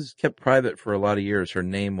this was kept private for a lot of years. Her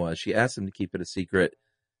name was, she asked him to keep it a secret.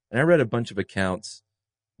 And I read a bunch of accounts,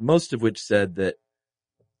 most of which said that,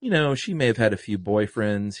 you know, she may have had a few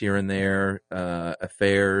boyfriends here and there,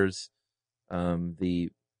 affairs. The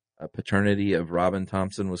paternity of Robin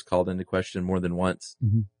Thompson was called into question more than once.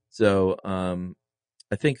 So,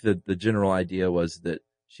 I think that the general idea was that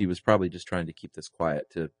she was probably just trying to keep this quiet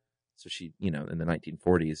so she, in the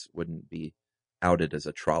 1940s wouldn't be outed as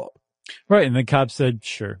a trollop. Right. And the cop said,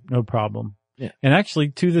 sure, no problem. Yeah. And actually,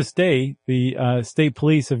 to this day, the state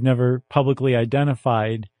police have never publicly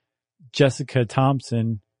identified Jessica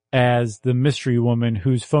Thompson as the mystery woman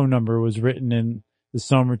whose phone number was written in the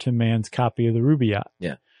Somerton man's copy of the Ruby Yacht.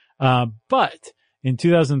 Yeah. But in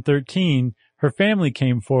 2013, her family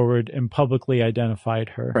came forward and publicly identified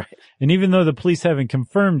her. Right. And even though the police haven't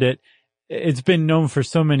confirmed it, it's been known for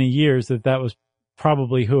so many years that was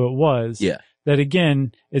probably who it was. Yeah. That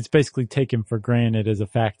again, it's basically taken for granted as a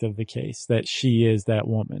fact of the case that she is that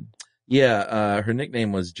woman. Yeah. Her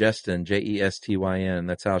nickname was Jestyn, Jestyn.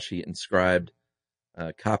 That's how she inscribed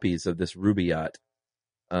copies of this Ruby Yacht.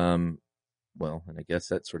 Well, and I guess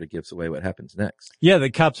that sort of gives away what happens next. Yeah,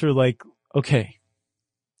 the cops are like, okay.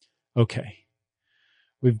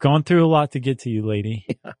 We've gone through a lot to get to you, lady.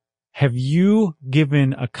 Yeah. Have you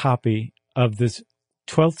given a copy of this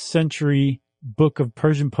 12th century book of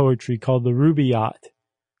Persian poetry called the Ruby Yacht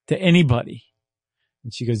to anybody?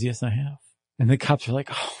 And she goes, yes, I have. And the cops are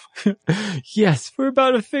like, oh, yes, we're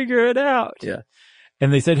about to figure it out. Yeah.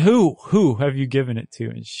 And they said, who have you given it to?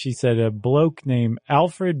 And she said, a bloke named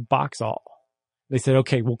Alfred Boxall. They said,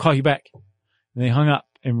 okay, we'll call you back. And they hung up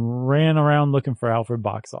and ran around looking for Alfred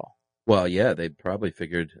Boxall. Well, yeah, they probably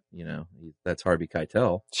figured, that's Harvey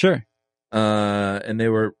Keitel. Sure. And they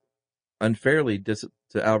were unfairly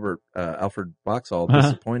Alfred Boxall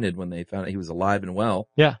disappointed when they found out he was alive and well.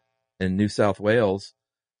 Yeah. In New South Wales.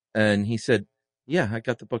 And he said, yeah, I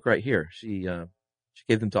got the book right here. She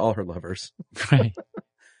gave them to all her lovers. Right.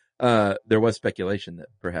 There was speculation that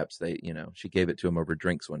perhaps she gave it to him over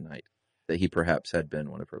drinks one night, that he perhaps had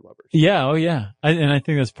been one of her lovers. Yeah. Oh, yeah. And I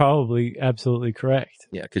think that's probably absolutely correct.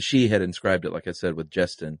 Yeah. Cause she had inscribed it, like I said, with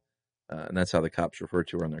Jestyn. And that's how the cops referred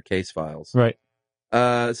to her on their case files. Right.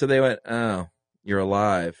 So they went, oh, you're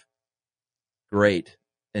alive. Great.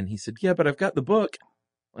 And he said, yeah, but I've got the book.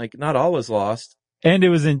 Like, not all is lost. And it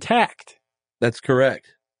was intact. That's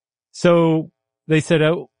correct. So they said,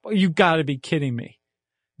 oh, you gotta be kidding me.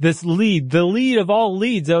 This lead, the lead of all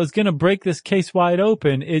leads that was going to break this case wide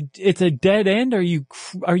open. It's a dead end. Are you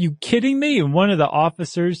kidding me? And one of the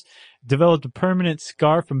officers developed a permanent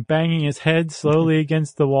scar from banging his head slowly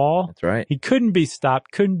against the wall. That's right. He couldn't be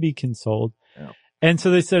stopped, couldn't be consoled. No. And so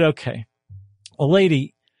they said, okay, well,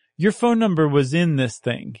 lady, your phone number was in this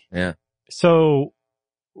thing. Yeah. So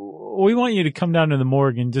we want you to come down to the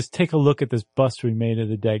morgue and just take a look at this bust we made of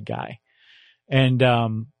the dead guy.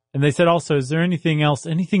 And they said also, is there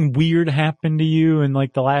anything weird happened to you in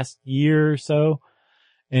like the last year or so?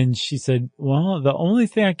 And she said, well, the only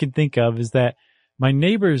thing I can think of is that my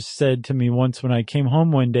neighbors said to me once when I came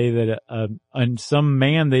home one day that some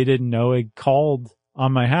man they didn't know had called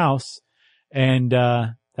on my house. And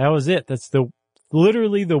that was it. That's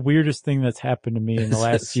literally the weirdest thing that's happened to me in the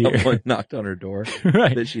last year. Someone knocked on her door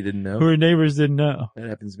right. that she didn't know. Who her neighbors didn't know. That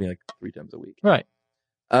happens to me like 3 times a week. Right.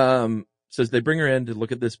 So they bring her in to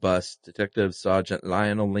look at this bust, Detective Sergeant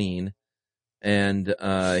Lionel Lean, and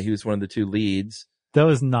he was one of the 2 leads. That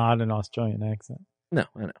was not an Australian accent. No,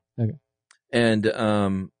 I know. Okay. And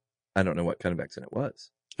I don't know what kind of accent it was.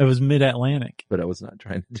 It was mid-Atlantic. But I was not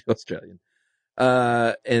trying to do Australian.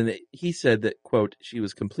 And he said that, quote, she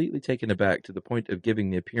was completely taken aback to the point of giving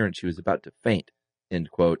the appearance she was about to faint,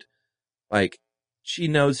 end quote. Like, she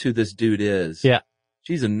knows who this dude is. Yeah.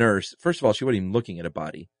 She's a nurse. First of all, she wasn't even looking at a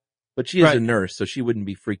body. But she is a nurse, so she wouldn't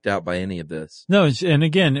be freaked out by any of this. No, and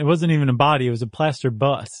again, it wasn't even a body. It was a plaster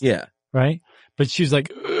bust. Yeah. Right? But she's like,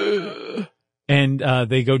 ugh. And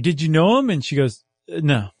they go, did you know him? And she goes,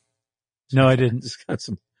 no. No, I didn't. Just got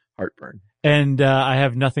some heartburn. And I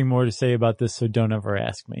have nothing more to say about this, so don't ever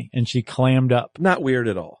ask me. And she clammed up. Not weird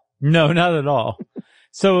at all. No, not at all.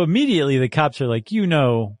 So immediately the cops are like, you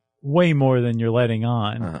know way more than you're letting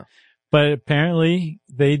on. Uh-huh. But apparently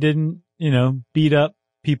they didn't, beat up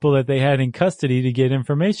people that they had in custody to get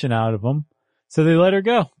information out of them. So they let her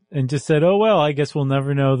go and just said, oh, well, I guess we'll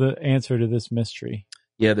never know the answer to this mystery.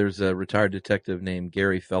 Yeah, there's a retired detective named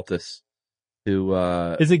Gary Feltus who,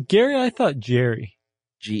 is it Gary? I thought Jerry.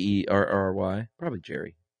 Gerry. Probably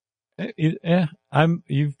Jerry. Yeah,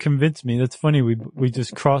 you've convinced me. That's funny. We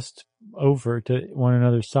just crossed over to one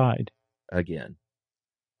another's side. Again.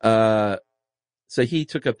 So he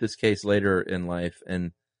took up this case later in life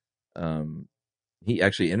and, he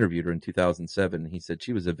actually interviewed her in 2007. He said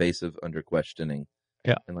she was evasive under questioning.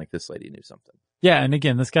 Yeah. And like this lady knew something. Yeah. And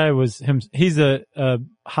again, this guy he's a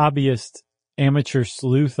hobbyist amateur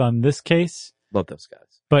sleuth on this case. Love those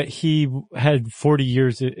guys. But he had 40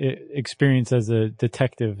 years experience as a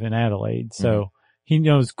detective in Adelaide. So he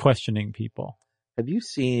knows questioning people. Have you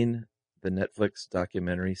seen the Netflix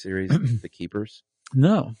documentary series, The Keepers?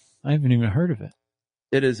 No, I haven't even heard of it.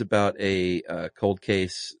 It is about a cold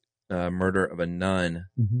case murder of a nun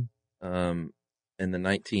in the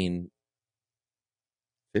 1950s?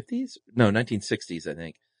 No, 1960s, I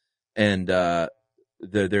think. And there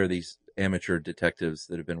are these amateur detectives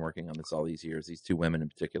that have been working on this all these years, these two women in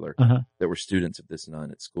particular, that were students of this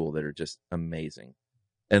nun at school that are just amazing.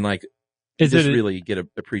 And like, you just really get an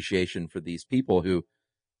appreciation for these people who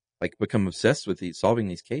like become obsessed with solving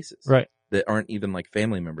these cases. Right. That aren't even like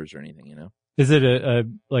family members or anything, you know? Is it a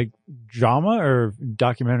like drama or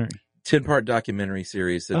documentary? 10-part documentary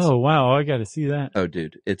series. Oh, wow. I got to see that. Oh,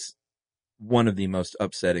 dude. It's one of the most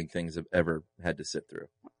upsetting things I've ever had to sit through.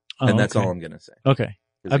 And that's all I'm going to say. Okay.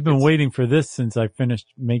 I've been waiting for this since I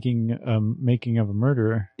finished Making of a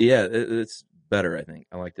Murderer. Yeah, it's better, I think.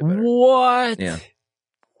 I liked it better. What? Yeah.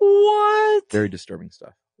 What? Very disturbing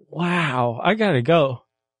stuff. Wow. I got to go.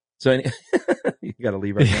 So you got to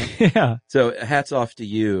leave right now? Yeah. So hats off to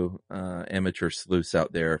you, amateur sleuths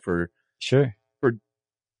out there for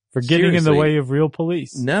getting in the way of real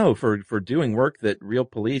police. No, for doing work that real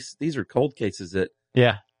police, these are cold cases that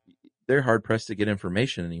they're hard pressed to get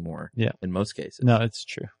information anymore. Yeah. In most cases. No, it's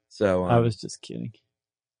true. So I was just kidding.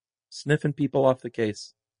 Sniffing people off the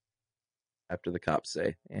case after the cops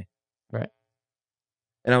say, Right.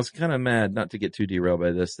 And I was kind of mad, not to get too derailed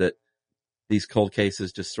by this, that these cold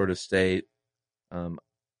cases just sort of stay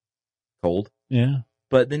cold. Yeah.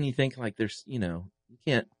 But then you think like there's, you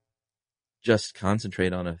can't just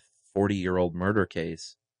concentrate on a 40-year-old murder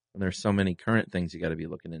case when there's so many current things you got to be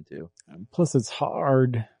looking into. Plus it's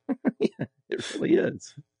hard. Yeah, it really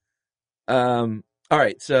is. All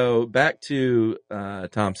right. So back to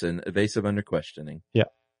Thompson, evasive under questioning. Yeah.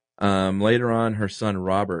 Later on, her son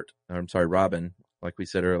Robin, like we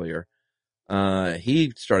said earlier,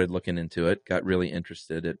 he started looking into it, got really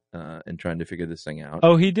interested in trying to figure this thing out.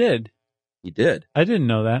 Oh, he did? He did. I didn't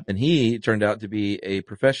know that. And he turned out to be a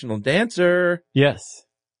professional dancer. Yes.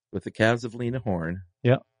 With the calves of Lena Horne.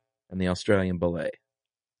 Yep. And the Australian ballet.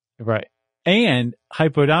 Right. And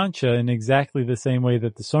hypodontia in exactly the same way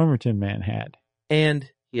that the Somerton man had. And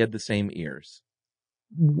he had the same ears.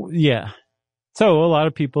 Yeah. So a lot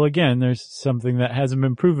of people, again, there's something that hasn't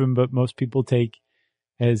been proven, but most people take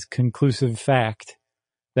as conclusive fact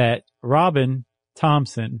that Robin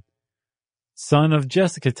Thompson, son of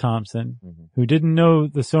Jessica Thompson, who didn't know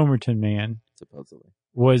the Somerton man, supposedly,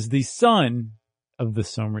 was the son of the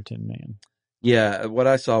Somerton man. Yeah, what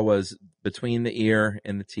I saw was between the ear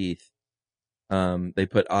and the teeth, they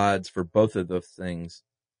put odds for both of those things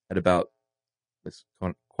at about, it's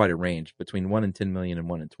quite a range, between 1 in 10 million and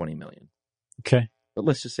 1 in 20 million. Okay. But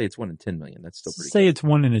let's just say it's 1 in 10 million. That's still pretty Say good. It's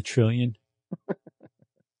 1 in a trillion.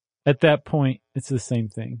 At that point, it's the same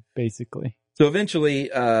thing, basically. So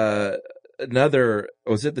eventually, was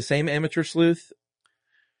it the same amateur sleuth?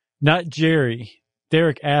 Not Jerry.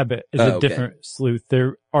 Derek Abbott is a different sleuth.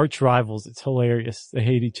 They're arch rivals. It's hilarious. They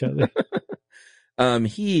hate each other.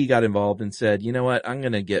 He got involved and said, you know what? I'm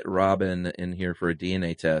going to get Robin in here for a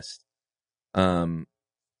DNA test.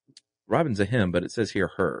 Robin's a him, but it says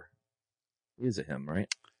here her. He is a him,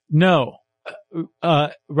 right? No.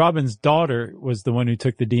 Robin's daughter was the one who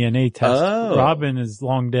took the DNA test. Oh. Robin is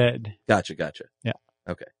long dead. Gotcha. Yeah.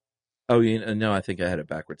 Okay. Oh, no, I think I had it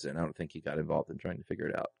backwards then. I don't think he got involved in trying to figure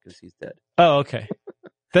it out because he's dead. Oh, okay.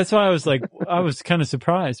 That's why I was like, I was kind of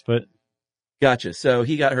surprised, but. Gotcha. So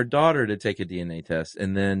he got her daughter to take a DNA test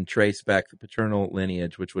and then trace back the paternal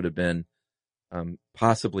lineage, which would have been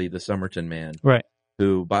possibly the Somerton man. Right.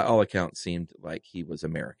 Who, by all accounts, seemed like he was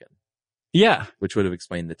American. Yeah. Which would have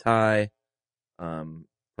explained the tie,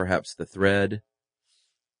 perhaps the thread.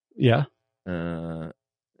 Yeah. And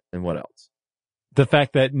what else? The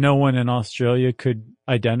fact that no one in Australia could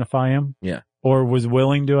identify him. Yeah. Or was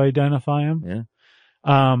willing to identify him. Yeah.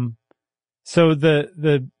 So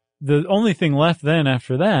the only thing left then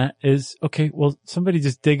after that is, okay, well, somebody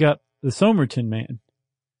just dig up the Somerton man.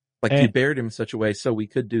 Like you buried him in such a way so we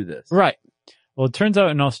could do this. Right. Well, it turns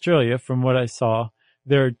out in Australia, from what I saw,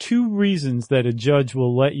 there are 2 reasons that a judge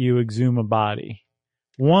will let you exhume a body.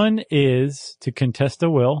 One is to contest a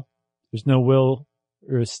will. There's no will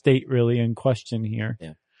or estate really in question here.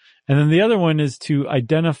 Yeah. And then the other one is to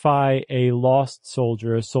identify a lost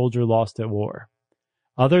soldier, a soldier lost at war.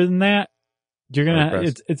 Other than that, you're gonna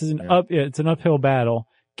it's an uphill battle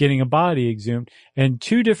getting a body exhumed. And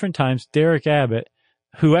 2 different times, Derek Abbott,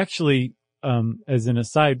 who actually, as an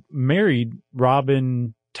aside, married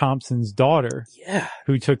Robin Thompson's daughter,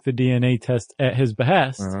 who took the DNA test at his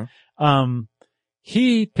behest.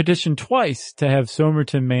 He petitioned twice to have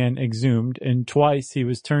Somerton man exhumed, and twice he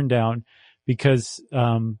was turned down because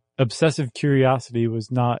obsessive curiosity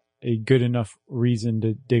was not a good enough reason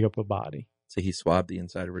to dig up a body. So he swabbed the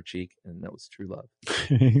inside of her cheek, and that was true love.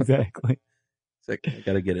 Exactly. It's like, I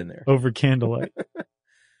got to get in there over candlelight.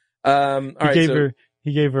 All right,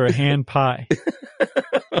 he gave her a hand pie.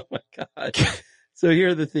 Oh my God. So here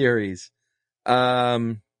are the theories. Well,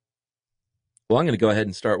 I'm going to go ahead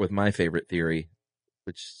and start with my favorite theory,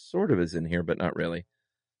 which sort of is in here, but not really.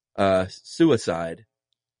 Suicide.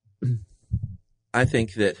 I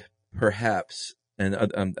think that perhaps, and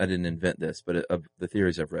I didn't invent this, but of the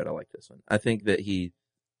theories I've read, I like this one. I think that he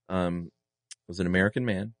was an American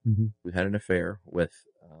man who had an affair with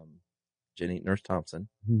Jenny Nurse Thompson,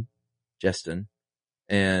 Justin,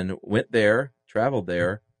 and went there, traveled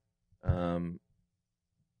there, found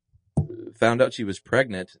out she was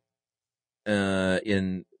pregnant,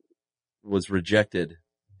 was rejected,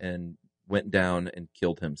 and went down and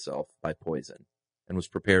killed himself by poison, and was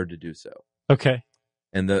prepared to do so. Okay.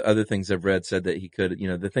 And the other things I've read said that he could,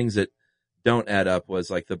 the things that don't add up was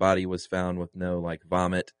like the body was found with no like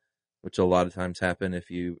vomit, which a lot of times happen if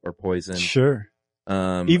you are poisoned. Sure.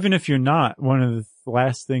 Even if you're not, one of the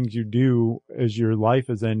last things you do as your life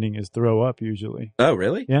is ending is throw up usually. Oh,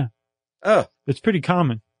 really? Yeah. Oh. It's pretty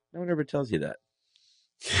common. No one ever tells you that.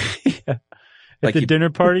 Yeah. At the dinner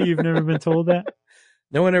party, you've never been told that?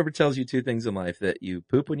 No one ever tells you two things in life: that you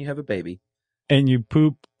poop when you have a baby. And you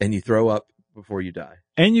poop. And you throw up before you die.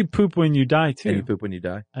 And you poop when you die, too. And you poop when you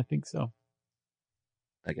die? I think so.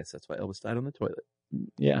 I guess that's why Elvis died on the toilet.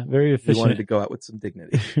 Yeah, very efficient. He wanted to go out with some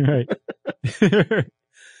dignity. Right.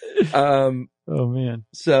 Oh, man.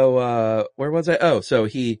 So, where was I? Oh, so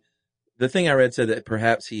the thing I read said that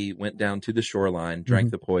perhaps he went down to the shoreline,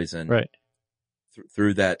 drank the poison. Right.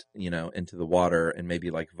 Threw that, into the water and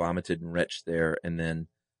maybe like vomited and retched there, and then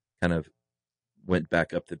kind of went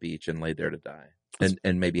back up the beach and laid there to die.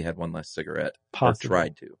 And maybe had one last cigarette. Possible. Or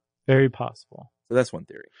tried to. Very possible. So that's one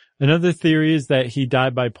theory. Another theory is that he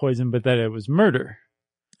died by poison, but that it was murder.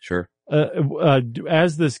 Sure.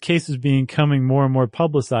 As this case is becoming more and more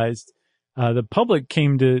publicized, the public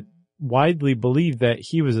came to widely believe that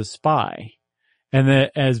he was a spy. And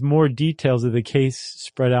that as more details of the case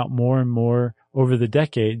spread out more and more over the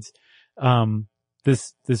decades,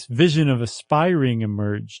 this vision of a spy ring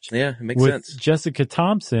emerged. Yeah, it makes with sense. Jessica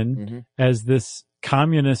Thompson as this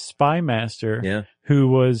communist spy master who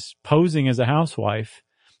was posing as a housewife,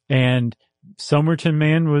 and Somerton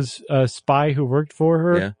man was a spy who worked for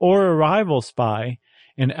her or a rival spy.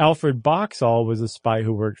 And Alfred Boxall was a spy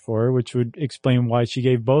who worked for her, which would explain why she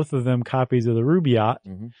gave both of them copies of the Rubaiyat.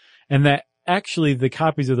 And that actually the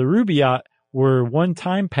copies of the Rubaiyat were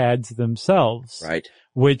one-time pads themselves. Right.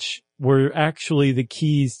 Which were actually the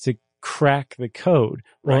keys to crack the code.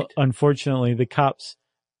 Well, unfortunately, the cops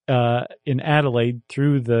in Adelaide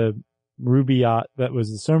threw the Rubaiyat that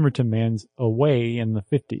was the Somerton man's away in the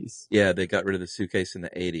 50s. Yeah, they got rid of the suitcase in the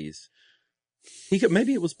 80s.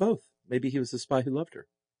 Maybe it was both. Maybe he was the spy who loved her.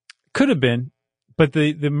 Could have been. But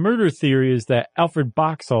the murder theory is that Alfred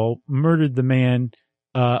Boxall murdered the man,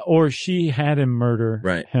 or she had him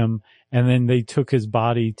murder him, and then they took his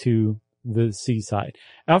body to the seaside.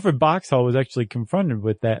 Alfred Boxall was actually confronted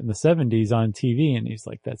with that in the 70s on TV, and he's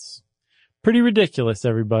like, that's pretty ridiculous,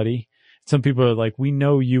 everybody. Some people are like, we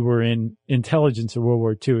know you were in intelligence in World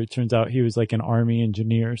War II. It turns out he was like an army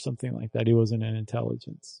engineer or something like that. He wasn't in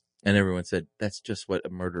intelligence. And everyone said, that's just what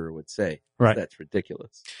a murderer would say. Right. That's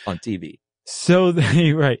ridiculous on TV. So,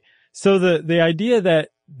 So the idea that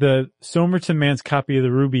the Somerton man's copy of the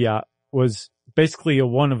Rubaiyat was basically a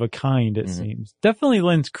one of a kind, it seems, definitely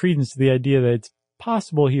lends credence to the idea that it's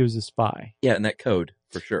possible he was a spy. Yeah, and that code,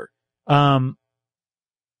 for sure.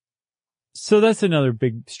 So that's another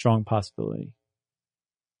big, strong possibility.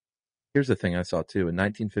 Here's the thing I saw too. In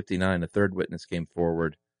 1959, a third witness came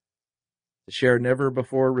forward to share a never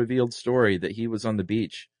before revealed story that he was on the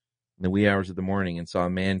beach in the wee hours of the morning and saw a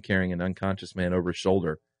man carrying an unconscious man over his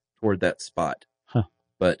shoulder toward that spot.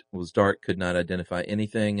 But it was dark, could not identify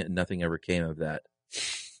anything, and nothing ever came of that.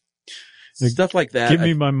 Stuff like that. Give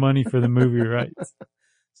me my money for the movie rights.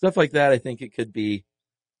 Stuff like that, I think it could be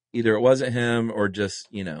either it wasn't him or just,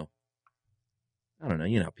 I don't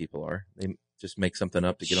know, how people are. They just make something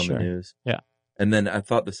up to get on the news. Yeah. And then I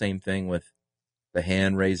thought the same thing with the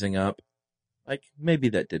hand raising up. Like, maybe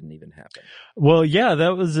that didn't even happen. Well, yeah,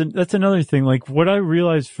 that's another thing. Like, what I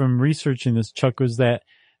realized from researching this, Chuck, was that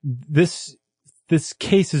this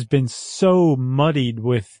case has been so muddied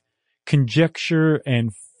with conjecture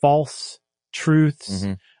and false truths,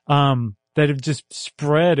 that have just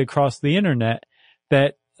spread across the internet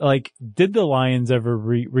that like, did the Lions ever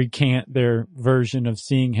recant their version of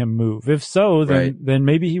seeing him move? If so, then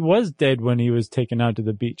maybe he was dead when he was taken out to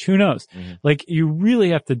the beach. Who knows? Mm-hmm. Like, you really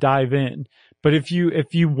have to dive in. But if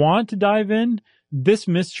you want to dive in, this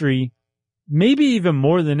mystery, maybe even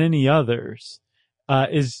more than any others,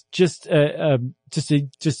 is just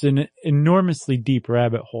an enormously deep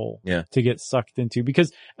rabbit hole to get sucked into.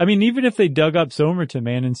 Because, I mean, even if they dug up Somerton,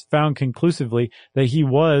 man, and found conclusively that he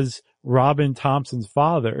was Robin Thompson's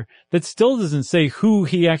father, that still doesn't say who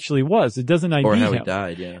he actually was. It doesn't ID him. Or how he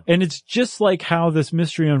died, yeah. And it's just like how this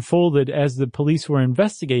mystery unfolded as the police were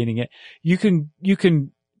investigating it. You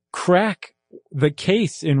can crack the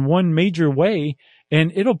case in one major way,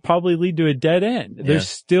 and it'll probably lead to a dead end. Yeah. There's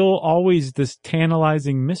still always this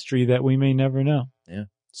tantalizing mystery that we may never know. Yeah.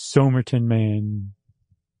 Somerton Man.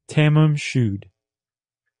 Tamam Shud.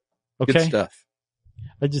 Okay. Good stuff.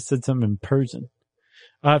 I just said something in Persian.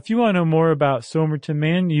 If you want to know more about Somerton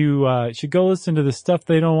Man, you should go listen to the Stuff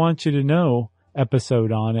They Don't Want You to Know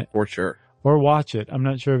episode on it. For sure. Or watch it. I'm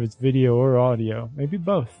not sure if it's video or audio. Maybe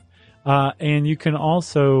both. And you can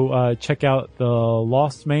also check out The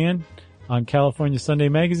Lost Man on California Sunday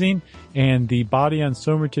Magazine and The Body on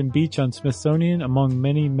Somerton Beach on Smithsonian, among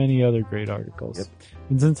many, many other great articles. Yep.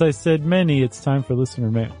 And since I said many, it's time for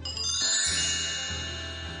listener mail.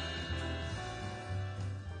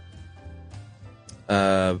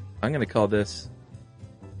 I'm going to call this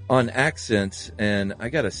on accents, and I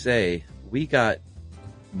got to say, we got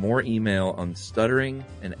more email on stuttering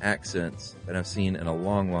and accents than I've seen in a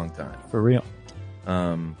long, long time. For real.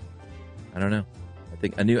 I don't know. I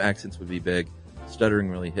think I knew accents would be big.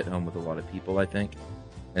 Stuttering really hit home with a lot of people, I think.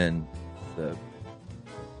 And there's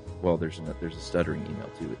a stuttering email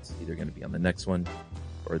too. It's either going to be on the next one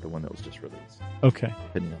or the one that was just released. Okay.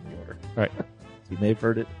 Depending on the order. All right. So you may have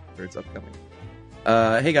heard it or it's upcoming.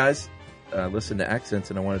 Hey guys, listen to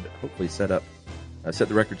accents, and I wanted to hopefully set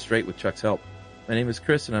the record straight with Chuck's help. My name is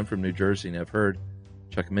Chris, and I'm from New Jersey, and I've heard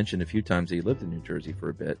Chuck mentioned a few times that he lived in New Jersey for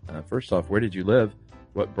a bit. First off, where did you live?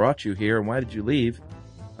 What brought you here, and why did you leave?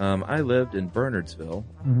 I lived in Bernardsville,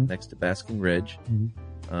 next to Basking Ridge,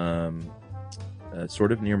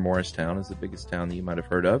 sort of near Morristown is the biggest town that you might have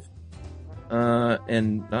heard of,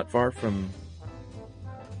 and not far from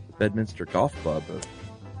the Bedminster Golf Club of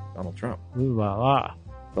Donald Trump. Ooh la la.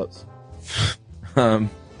 Close.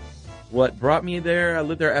 What brought me there? I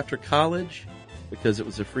lived there after college because it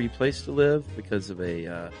was a free place to live because of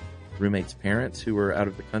a roommate's parents who were out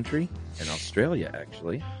of the country in Australia,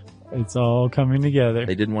 actually. It's all coming together.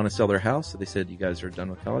 They didn't want to sell their house, so they said, "You guys are done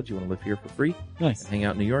with college. You want to live here for free? Nice. And hang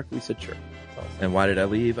out in New York?" We said, "Sure." Awesome. And why did I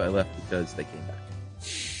leave? I left because they came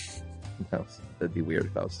back. That'd be weird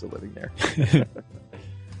if I was still living there.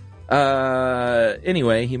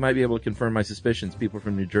 Anyway, he might be able to confirm my suspicions. People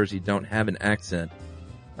from New Jersey don't have an accent,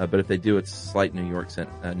 but if they do, it's a slight New York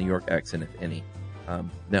accent, if any.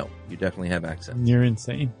 No, you definitely have accents. You're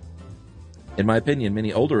insane. In my opinion,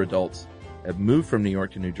 many older adults have moved from New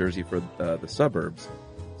York to New Jersey for the suburbs.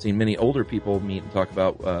 Seen many older people meet and talk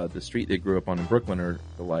about the street they grew up on in Brooklyn or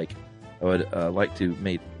the like. I would like to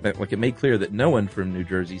make it made clear that no one from New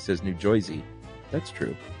Jersey says New Jersey. That's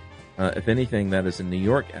true. If anything, that is a New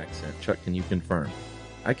York accent. Chuck, can you confirm?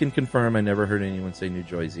 I can confirm I never heard anyone say New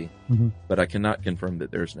Jersey, but I cannot confirm that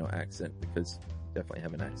there's no accent because you definitely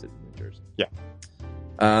have an accent in New Jersey. Yeah.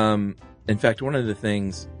 In fact, one of the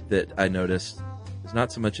things that I noticed is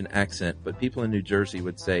not so much an accent, but people in New Jersey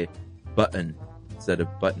would say button instead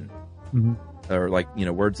of button. Or like,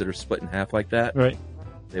 words that are split in half like that. Right.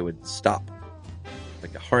 They would stop.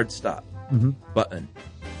 Like a hard stop. Button.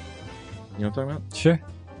 You know what I'm talking about? Sure.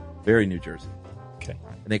 Very New Jersey. Okay.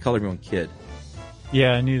 And they call everyone kid.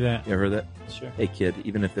 Yeah, I knew that. You ever heard that? Sure. Hey kid,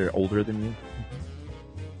 even if they're older than you.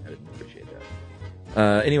 I didn't appreciate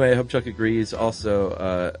that. Anyway, I hope Chuck agrees. Also,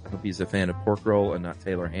 I hope he's a fan of pork roll and not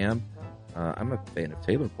Taylor ham. I'm a fan of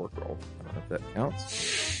Taylor pork roll. I don't know if that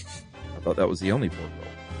counts. I thought that was the only pork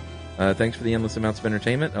roll. Thanks for the endless amounts of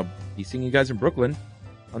entertainment. I'll be seeing you guys in Brooklyn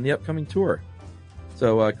on the upcoming tour.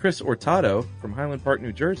 So, Chris Ortato from Highland Park,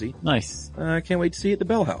 New Jersey. Nice. Can't wait to see you at the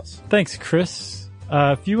Bell House. Thanks, Chris.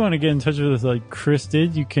 If you want to get in touch with us like Chris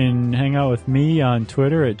did, you can hang out with me on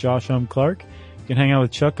Twitter at Josh M. Clark. You can hang out with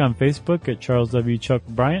Chuck on Facebook at Charles W. Chuck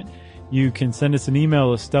Bryant. You can send us an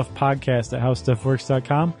email to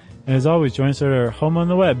stuffpodcast@howstuffworks.com. And as always, join us at our home on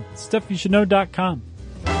the web, stuffyoushouldknow.com.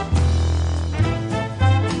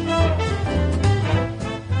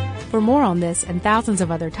 For more on this and thousands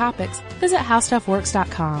of other topics, visit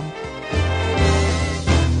howstuffworks.com.